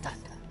understand.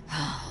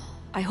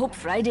 I I hope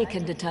Friday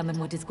can determine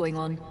what is going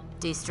on.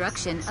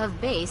 Destruction of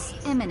base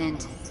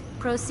imminent.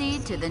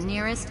 Proceed to the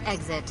nearest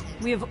exit.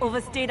 We have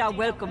overstayed our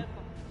welcome.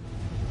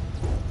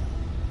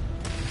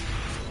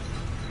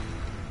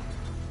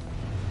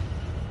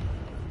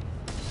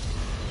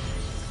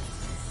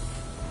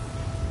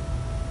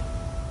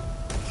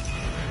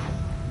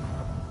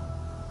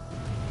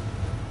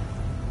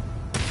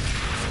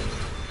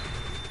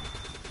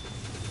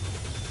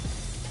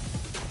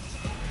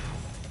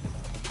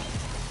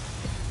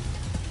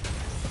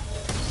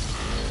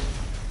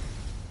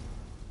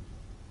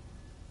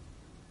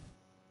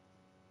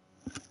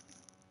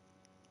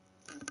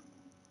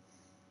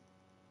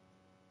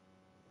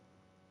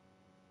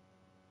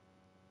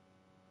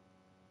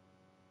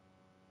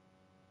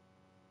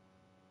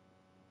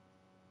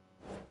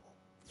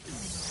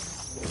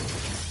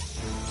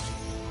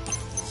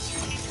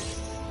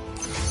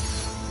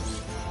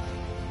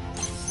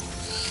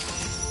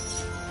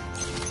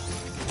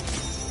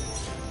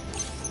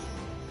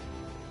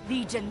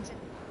 Legion.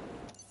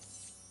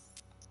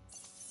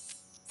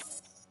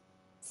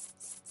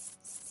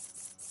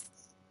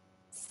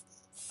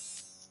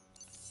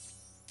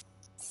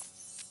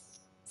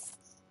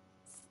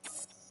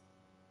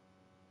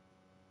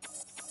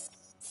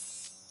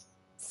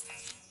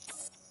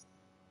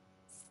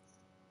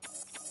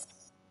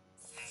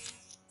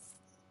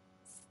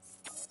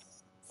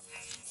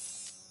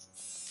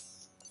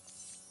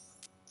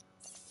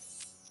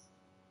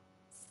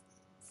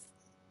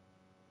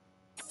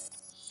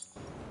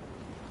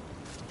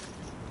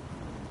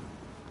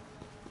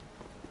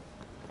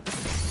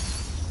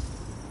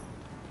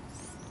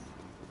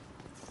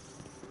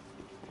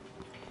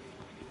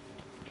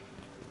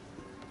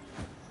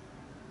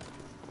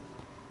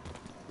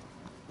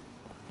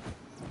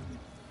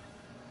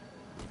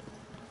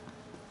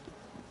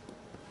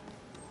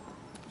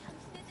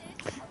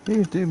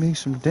 You do me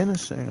some dinner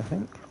soon, I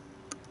think.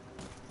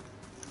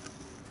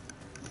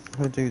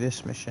 We'll do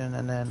this mission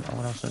and then I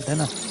want to have some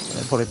dinner.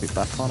 I'll probably be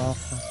back on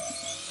after.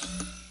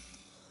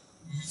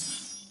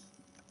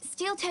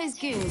 Steel-Toe's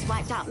goons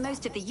wiped out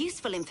most of the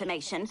useful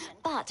information,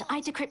 but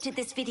I decrypted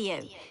this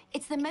video.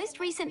 It's the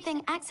most recent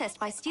thing accessed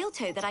by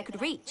Steel-Toe that I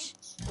could reach.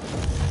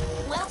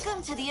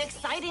 Welcome to the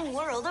exciting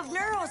world of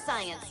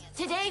neuroscience.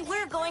 Today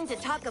we're going to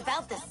talk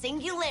about the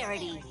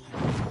singularity.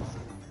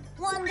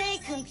 One day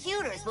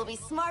computers will be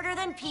smarter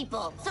than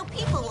people, so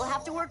people will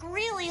have to work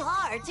really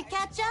hard to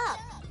catch up.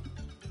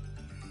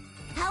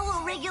 How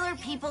will regular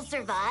people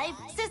survive?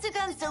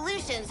 Sysagon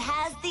Solutions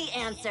has the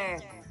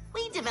answer.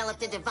 We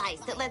developed a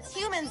device that lets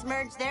humans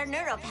merge their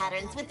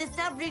neuropatterns with the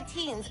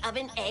subroutines of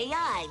an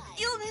AI.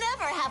 You'll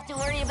never have to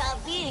worry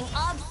about being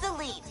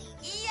obsolete.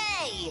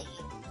 Yay!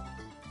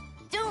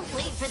 Don't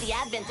wait for the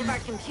advent of our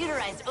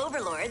computerized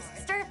overlords.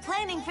 Start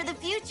planning for the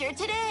future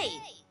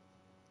today.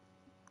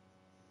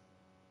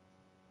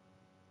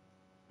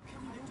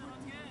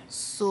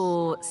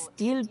 So,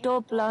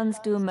 Steel-Toe plans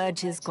to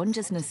merge his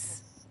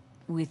consciousness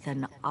with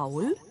an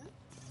owl?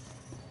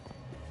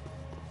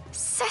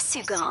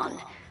 Sysagon.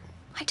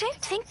 I don't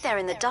think they're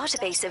in the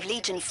database of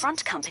Legion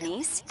front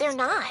companies. They're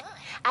not.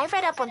 I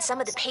read up on some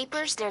of the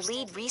papers their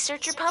lead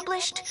researcher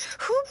published.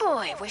 Hoo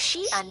boy, was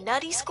she a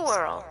nutty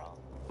squirrel.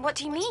 What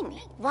do you mean?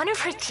 One of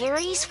her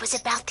theories was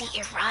about the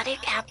erotic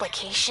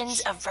applications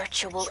of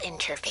virtual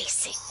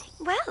interfacing.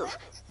 Well,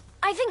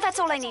 I think that's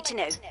all I need to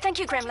know. Thank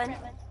you, Gremlin.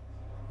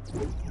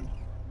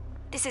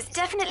 This is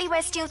definitely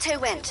where Steel-Toe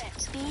went.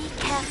 Be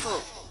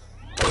careful.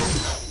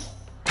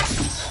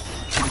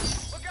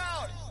 Look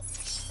out!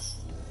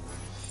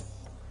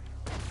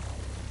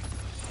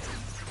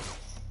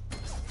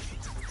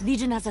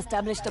 Legion has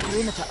established a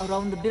perimeter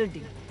around the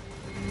building.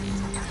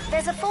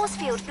 There's a force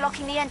field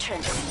blocking the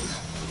entrance.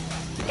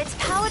 It's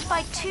powered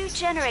by 2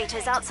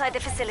 generators outside the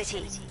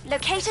facility.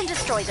 Locate and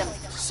destroy them.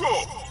 So,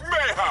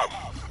 Mayhem,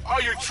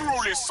 are you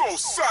truly so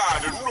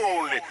sad and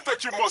lonely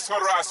that you must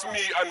harass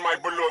me and my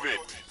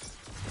beloved?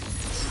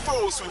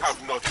 Those who have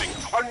nothing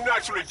are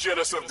naturally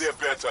jealous of their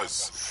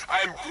betters. I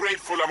am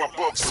grateful I'm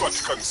above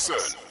such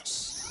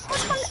concerns.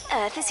 What on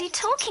earth is he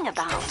talking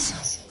about?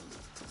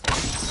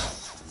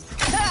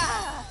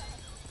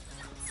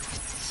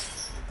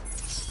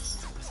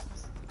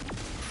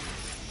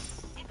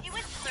 If you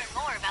wish to learn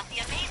more about the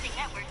amazing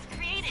networks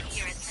created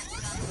here at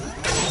Sysagon,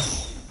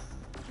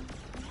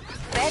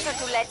 Better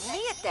to let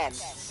me at them.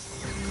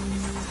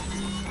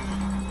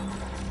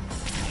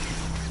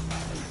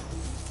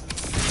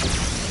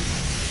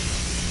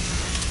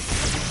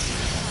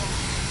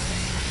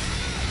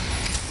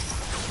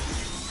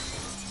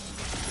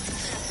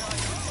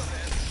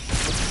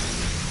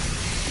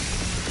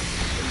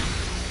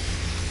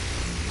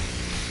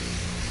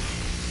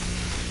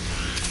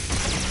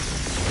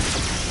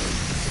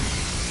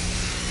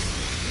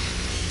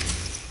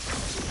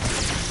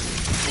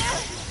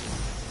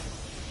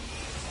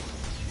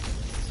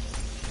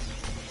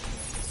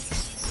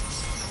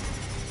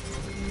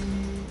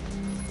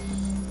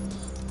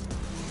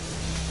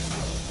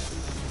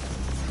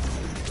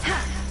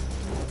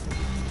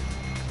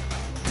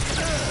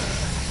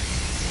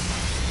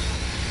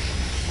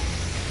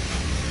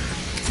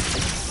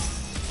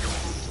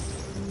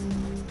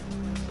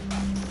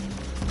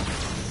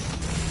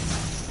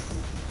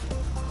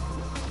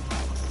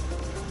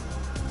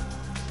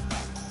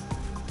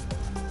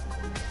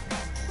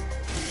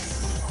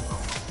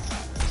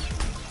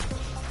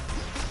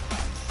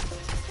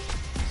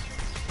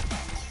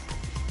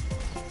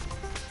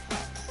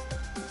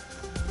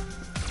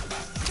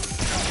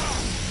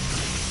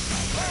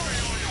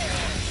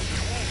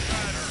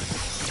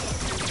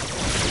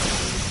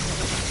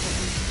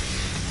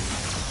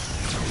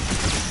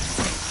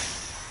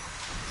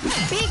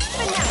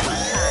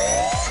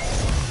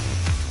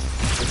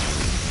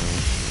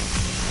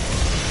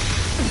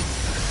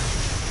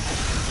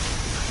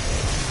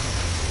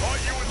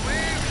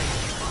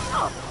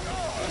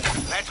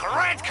 Let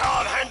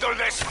Redcard handle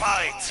this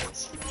fight!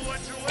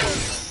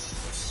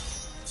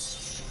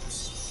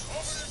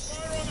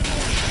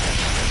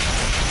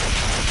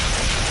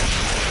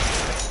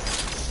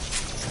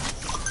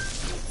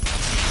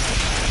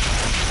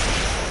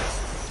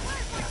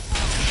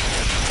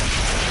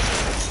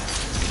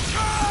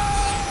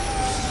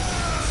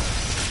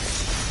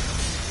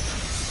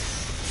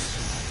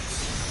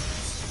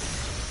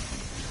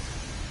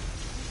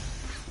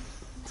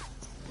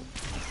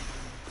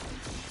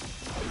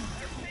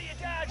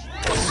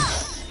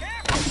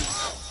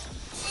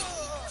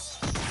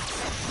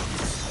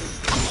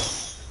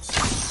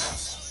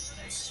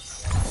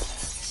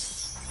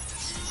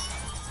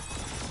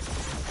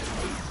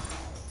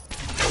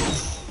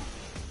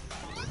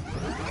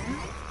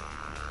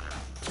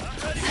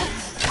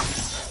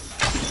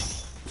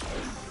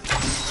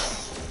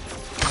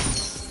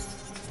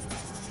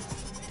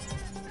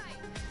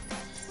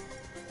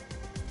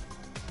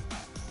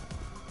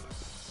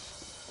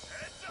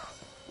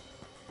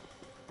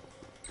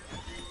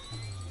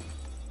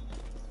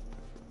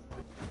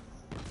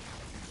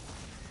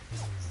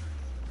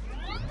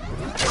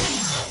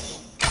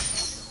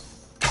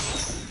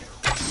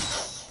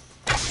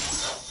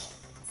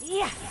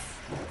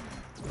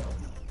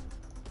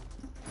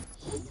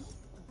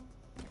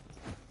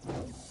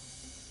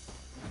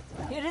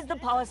 Here is the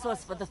power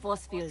source for the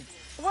force field.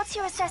 What's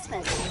your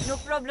assessment? No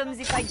problems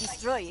if I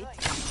destroy it.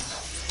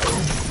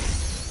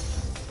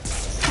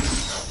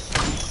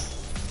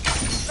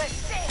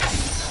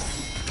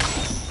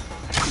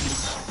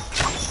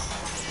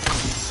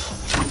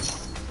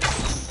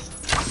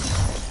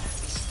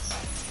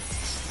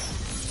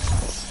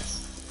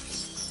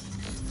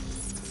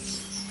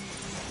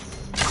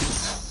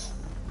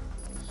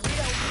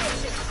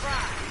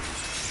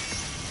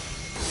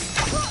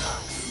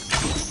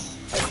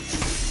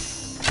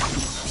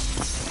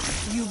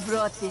 You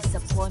brought this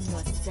upon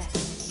yourself.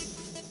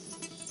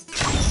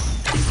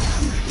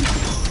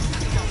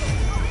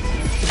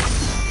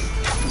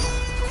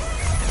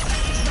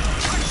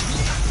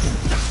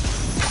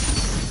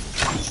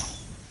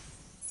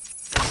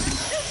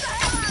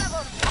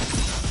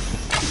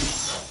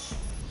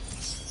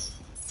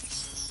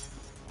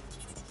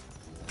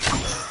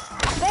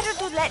 Better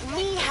to let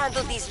me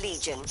handle this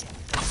Legion.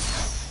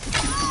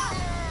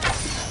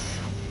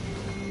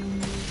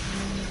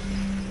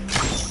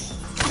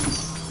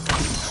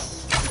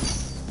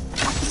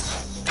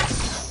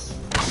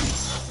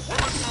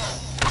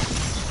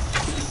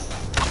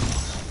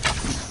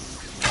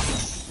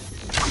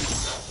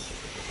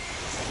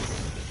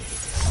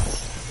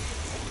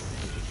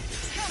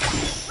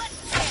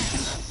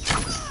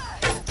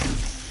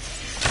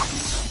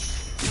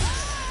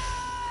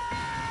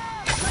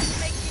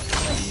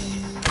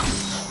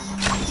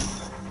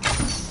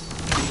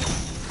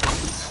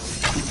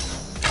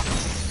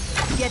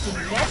 Getting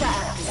better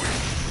at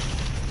this.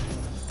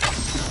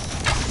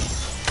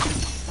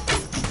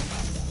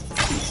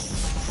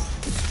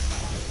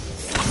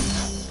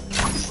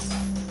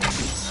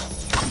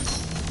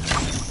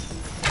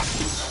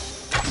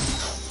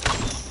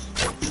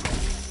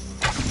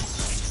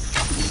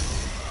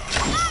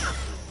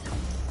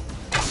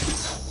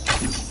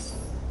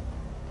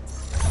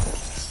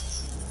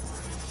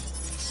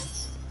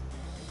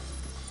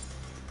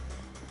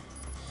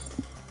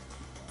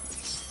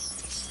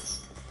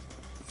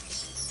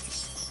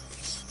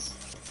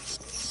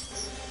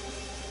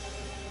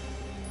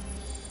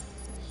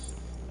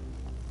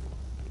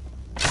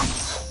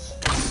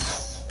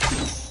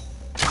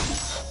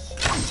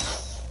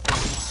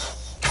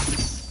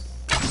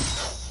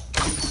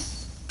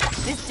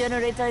 This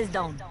generator is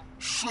down.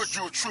 Should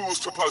you choose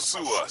to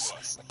pursue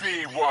us,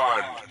 be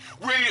warned.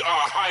 We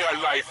are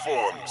higher life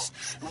forms.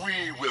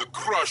 We will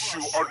crush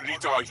you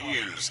underneath our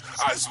heels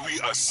as we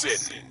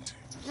ascend.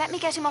 Let me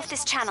get him off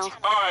this channel.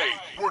 I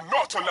will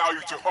not allow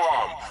you to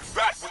harm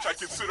that which I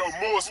consider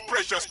most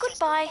precious.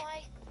 Goodbye.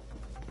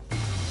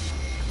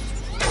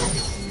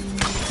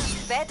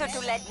 Better to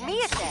let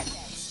me ascend.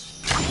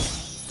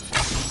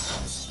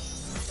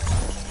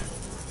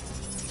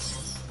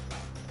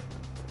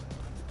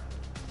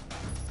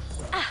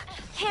 Ah,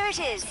 here it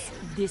is.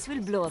 This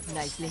will blow up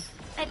nicely.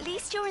 At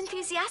least you're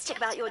enthusiastic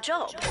about your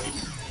job.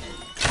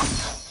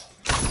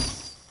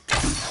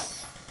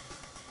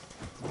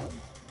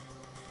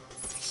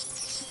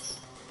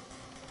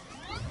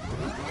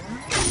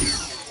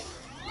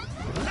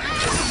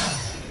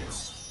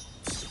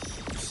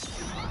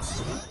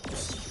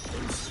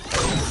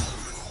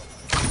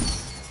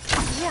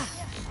 Yeah.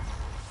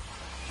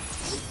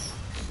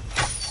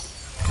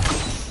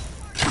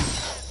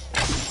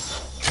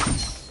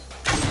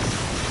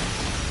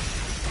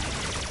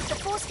 The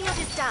force field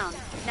is down.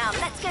 Now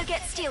let's go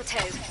get Steel Toe.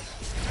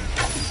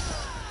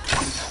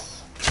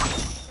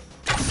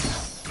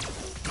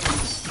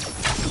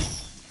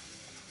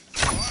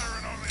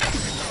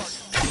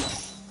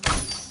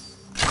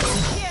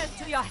 Here's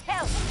to your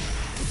health.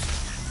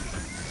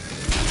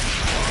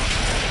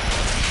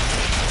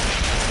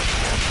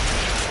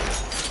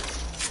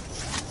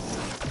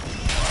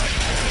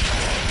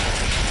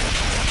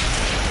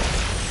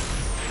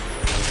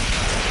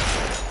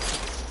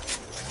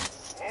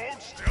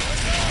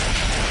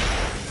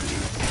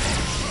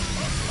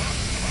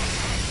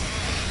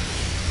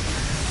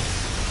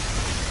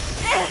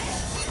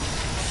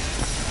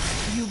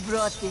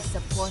 brought this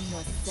upon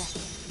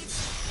yourself.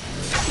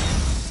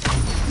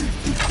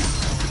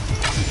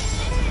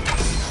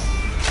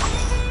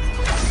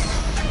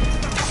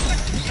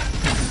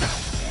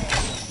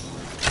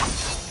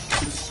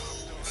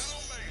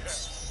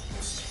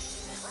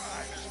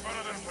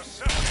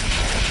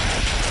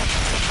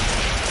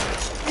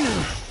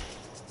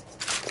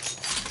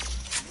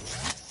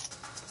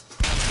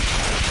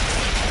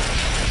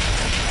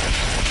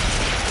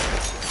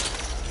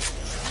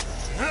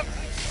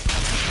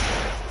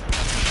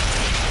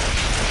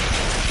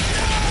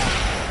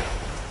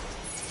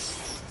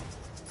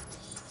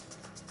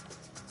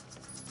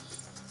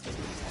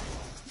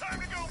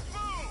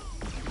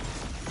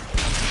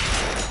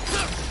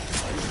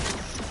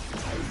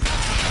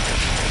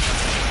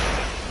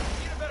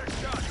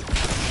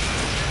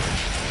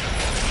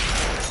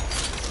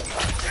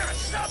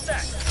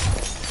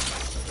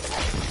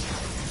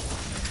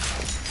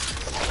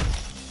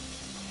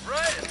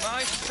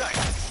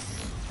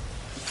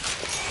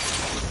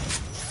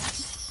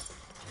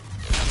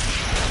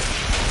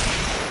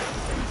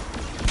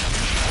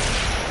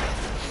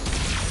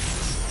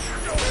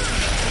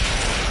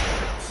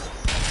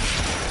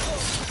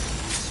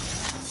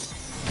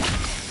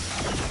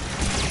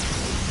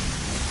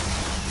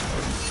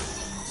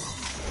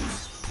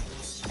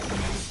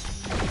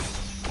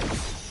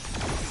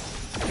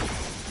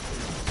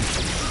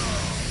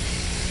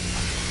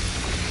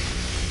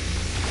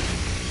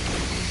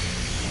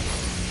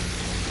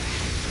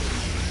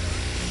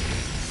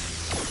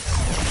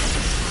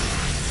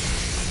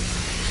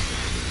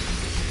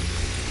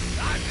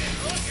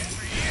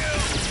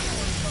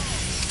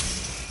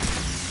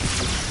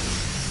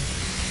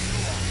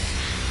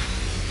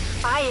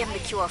 I am the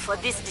cure for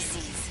this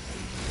disease.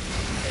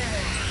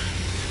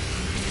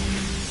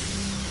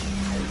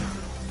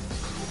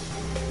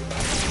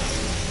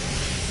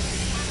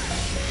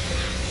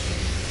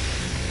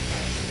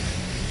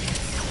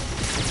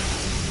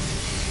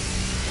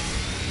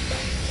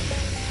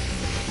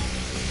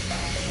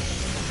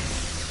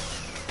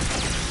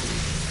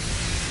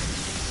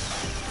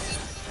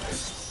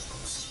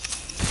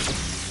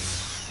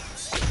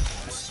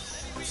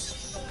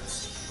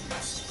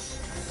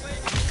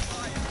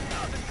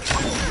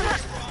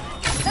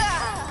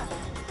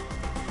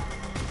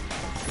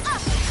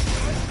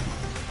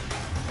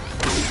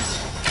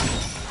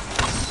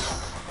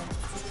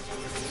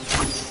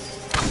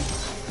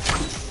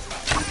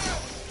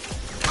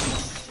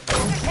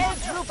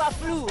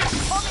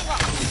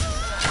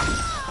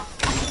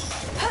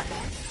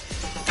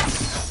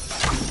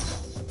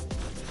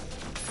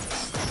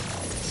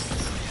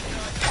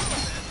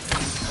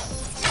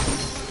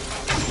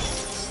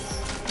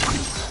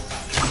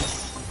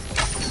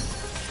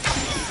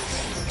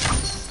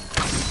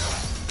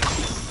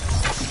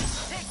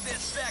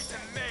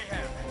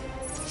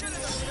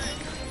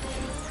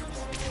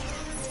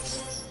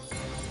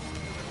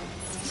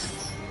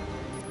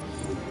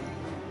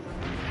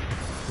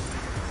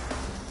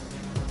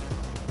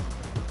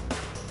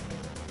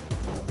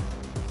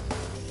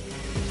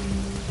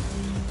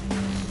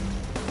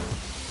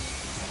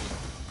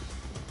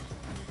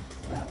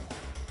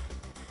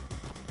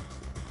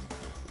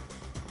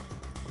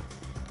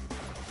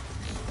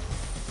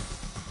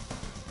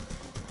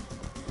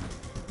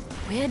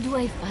 Where do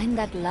I find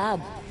that lab?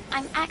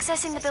 I'm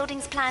accessing the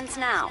building's plans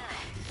now.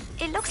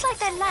 It looks like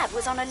their lab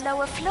was on a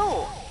lower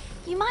floor.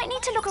 You might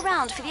need to look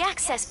around for the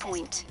access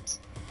point.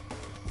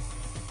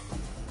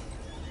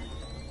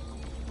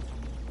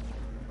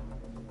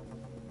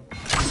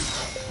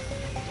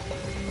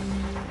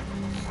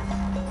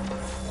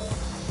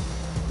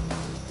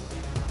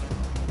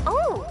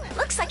 Oh,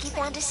 looks like you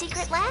found a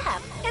secret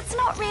lab. It's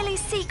not really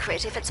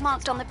secret if it's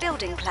marked on the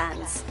building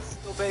plans.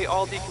 Obey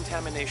all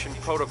decontamination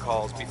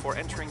protocols before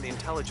entering the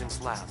intelligence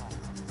lab.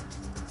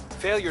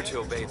 Failure to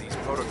obey these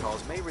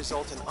protocols may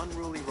result in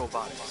unruly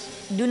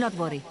robotics. Do not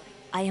worry.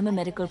 I am a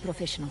medical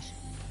professional.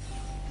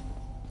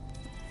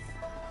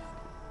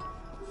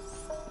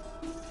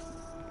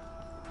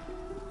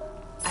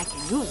 I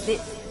can use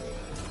this.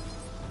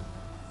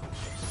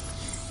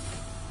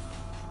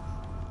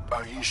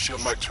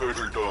 Aisha, my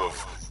turtle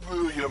dove,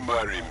 will you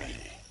marry me?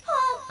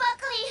 Oh,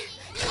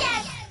 Buckley!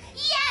 Yes!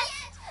 Yes!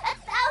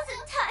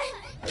 1,000 times!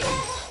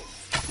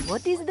 Yes!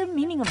 What is the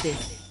meaning of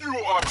this? You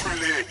are too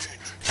late.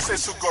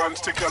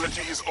 Sesugon's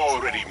technology is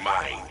already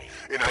mine,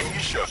 and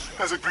Aisha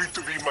has agreed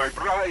to be my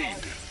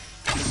bride.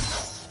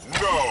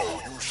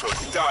 Now you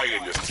shall die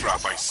in this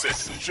trap I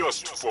set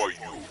just for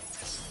you.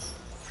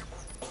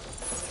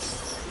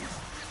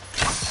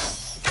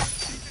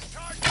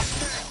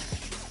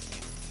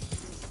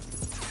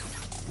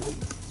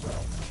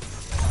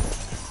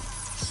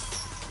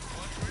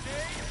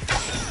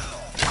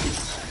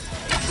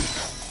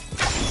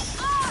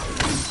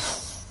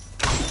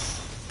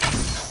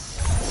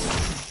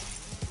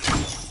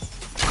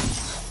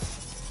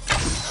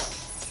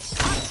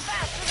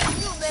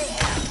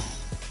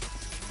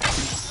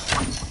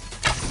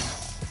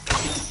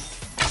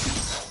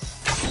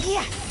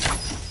 Yes!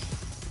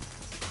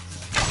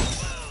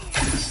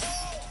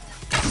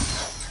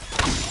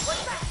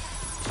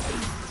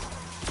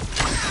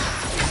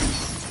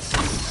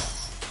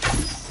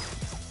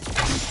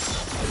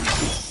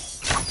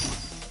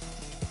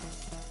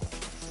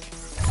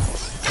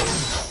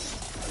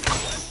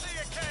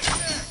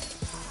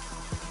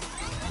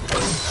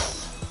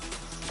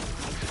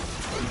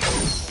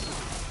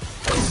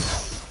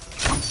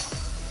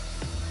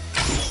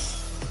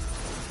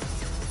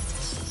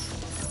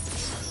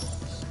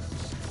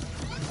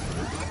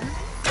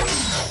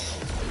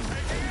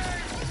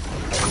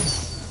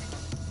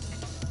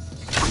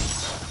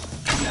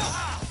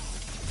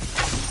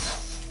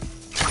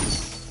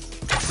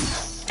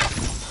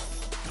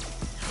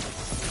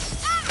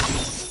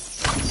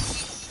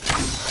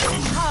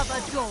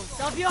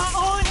 Echoes of your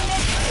own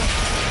nature.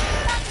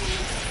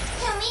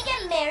 Can we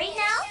get married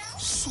now?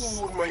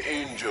 Soon, my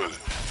angel.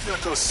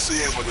 Let us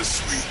savor the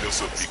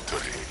sweetness of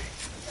victory.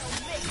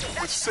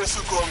 With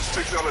Sesugum's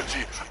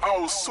technology,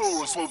 our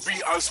souls will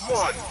be as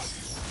one.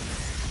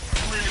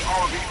 We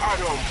are the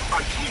Adam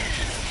and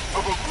Eve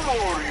of a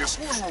glorious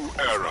new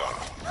era.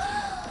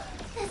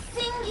 The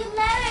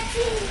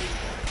singularity!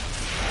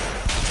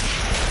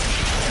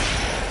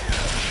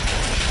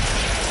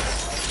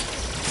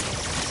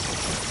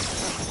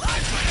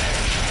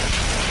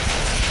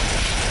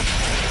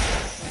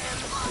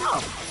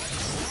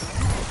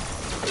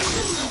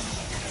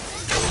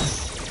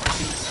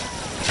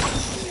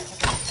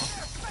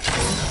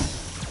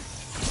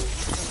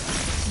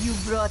 You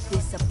brought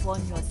this upon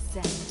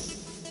yourself.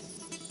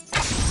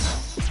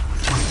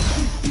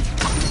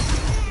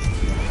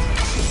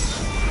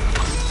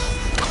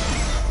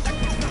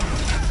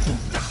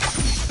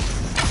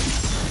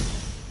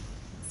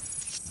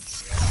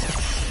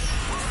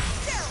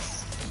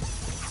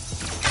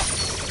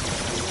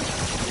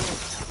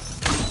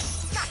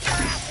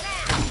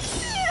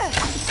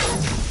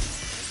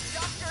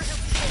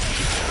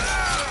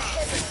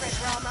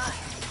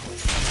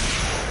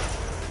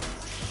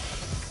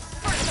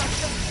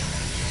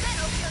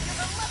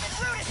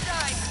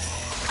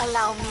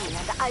 Allow me,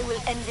 and I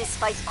will end this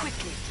fight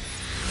quickly.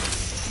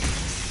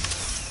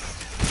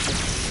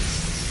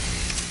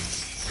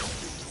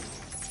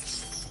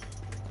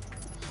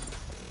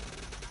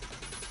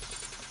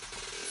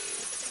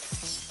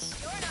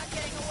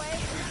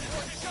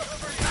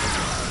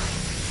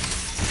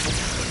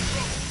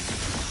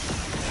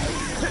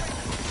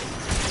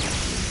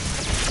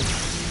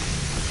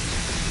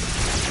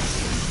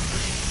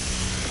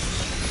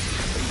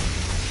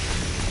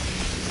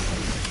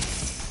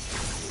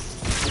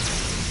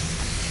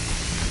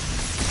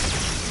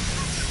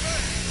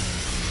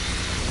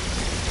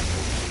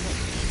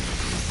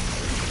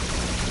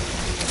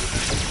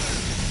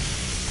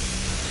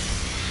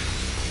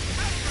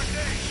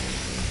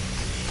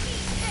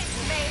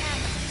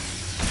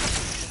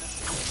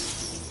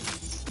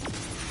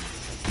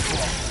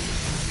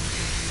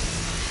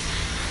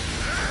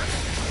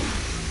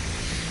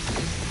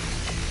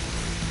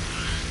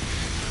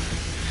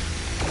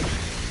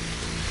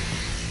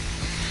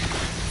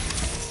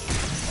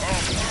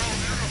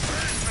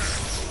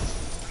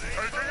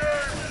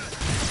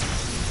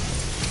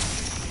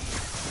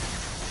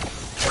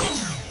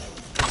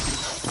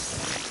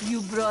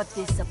 You brought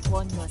this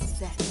upon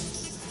yourself.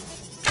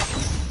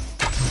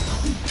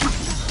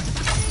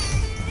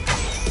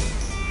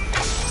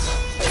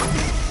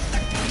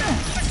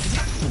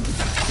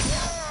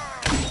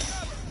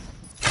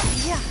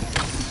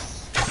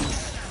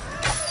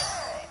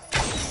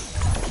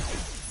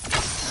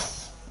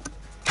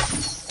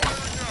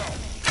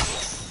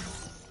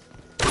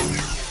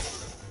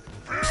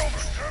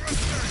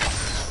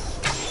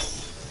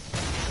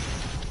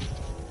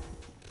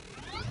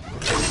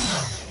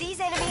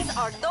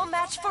 Are no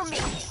match for me.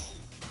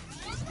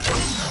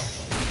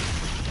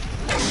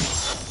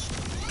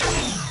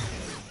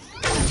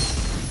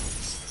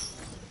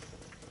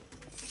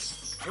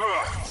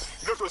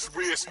 Let us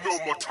waste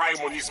no more time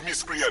on these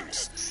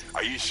miscreants.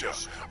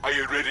 Aisha, are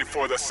you ready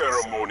for the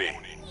ceremony?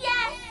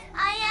 Yes,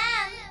 I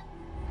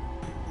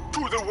am.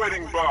 To the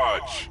wedding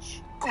barge.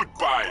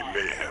 Goodbye,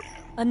 Mayhem.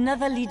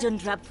 Another Legion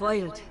trap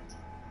foiled.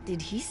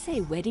 Did he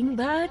say wedding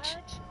barge?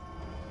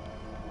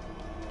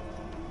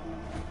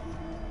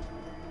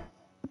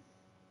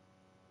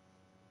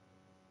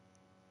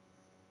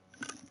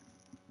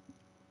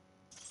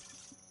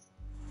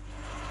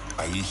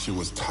 Aisha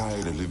was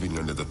tired of living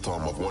under the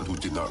thumb of one who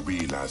did not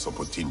realize her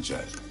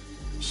potential.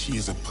 She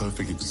is a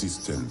perfect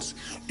existence,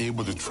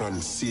 able to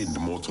transcend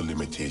mortal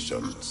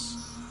limitations.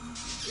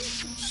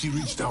 She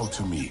reached out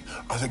to me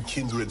as a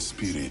kindred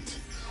spirit.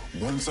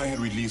 Once I had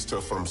released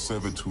her from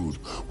servitude,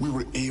 we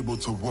were able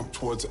to work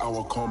towards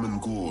our common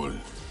goal.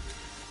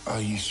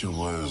 Aisha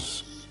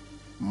was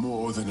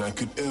more than I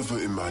could ever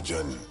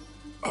imagine.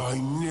 I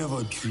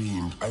never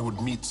dreamed I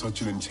would meet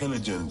such an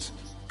intelligent,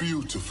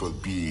 beautiful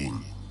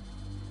being.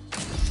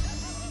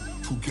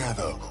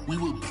 Together, we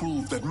will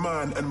prove that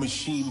man and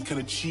machine can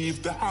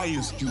achieve the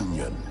highest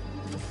union.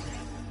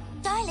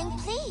 Darling,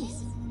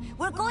 please.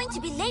 We're going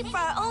to be late for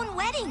our own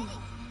wedding.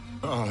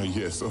 Ah,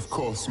 yes, of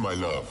course, my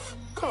love.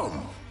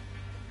 Come.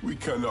 We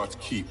cannot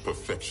keep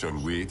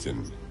perfection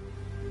waiting.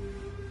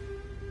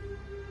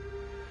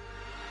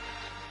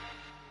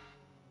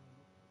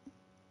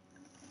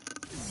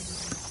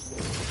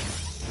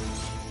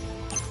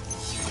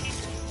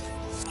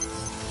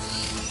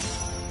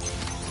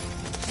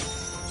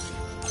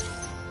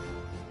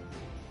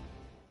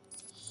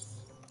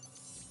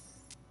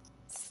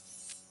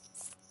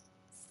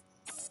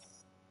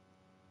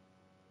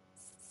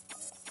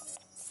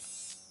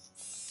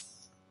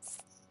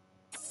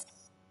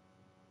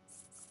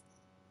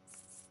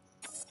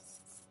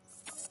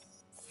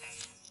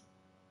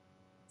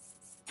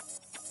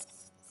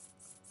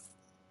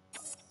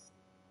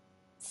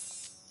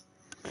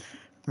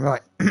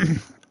 Right.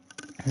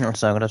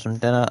 So I'm gonna have some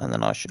dinner and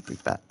then I should be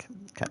back.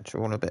 catch you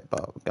all in a bit,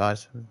 but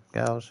guys and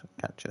girls,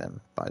 catch you then.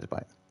 Bye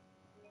bye.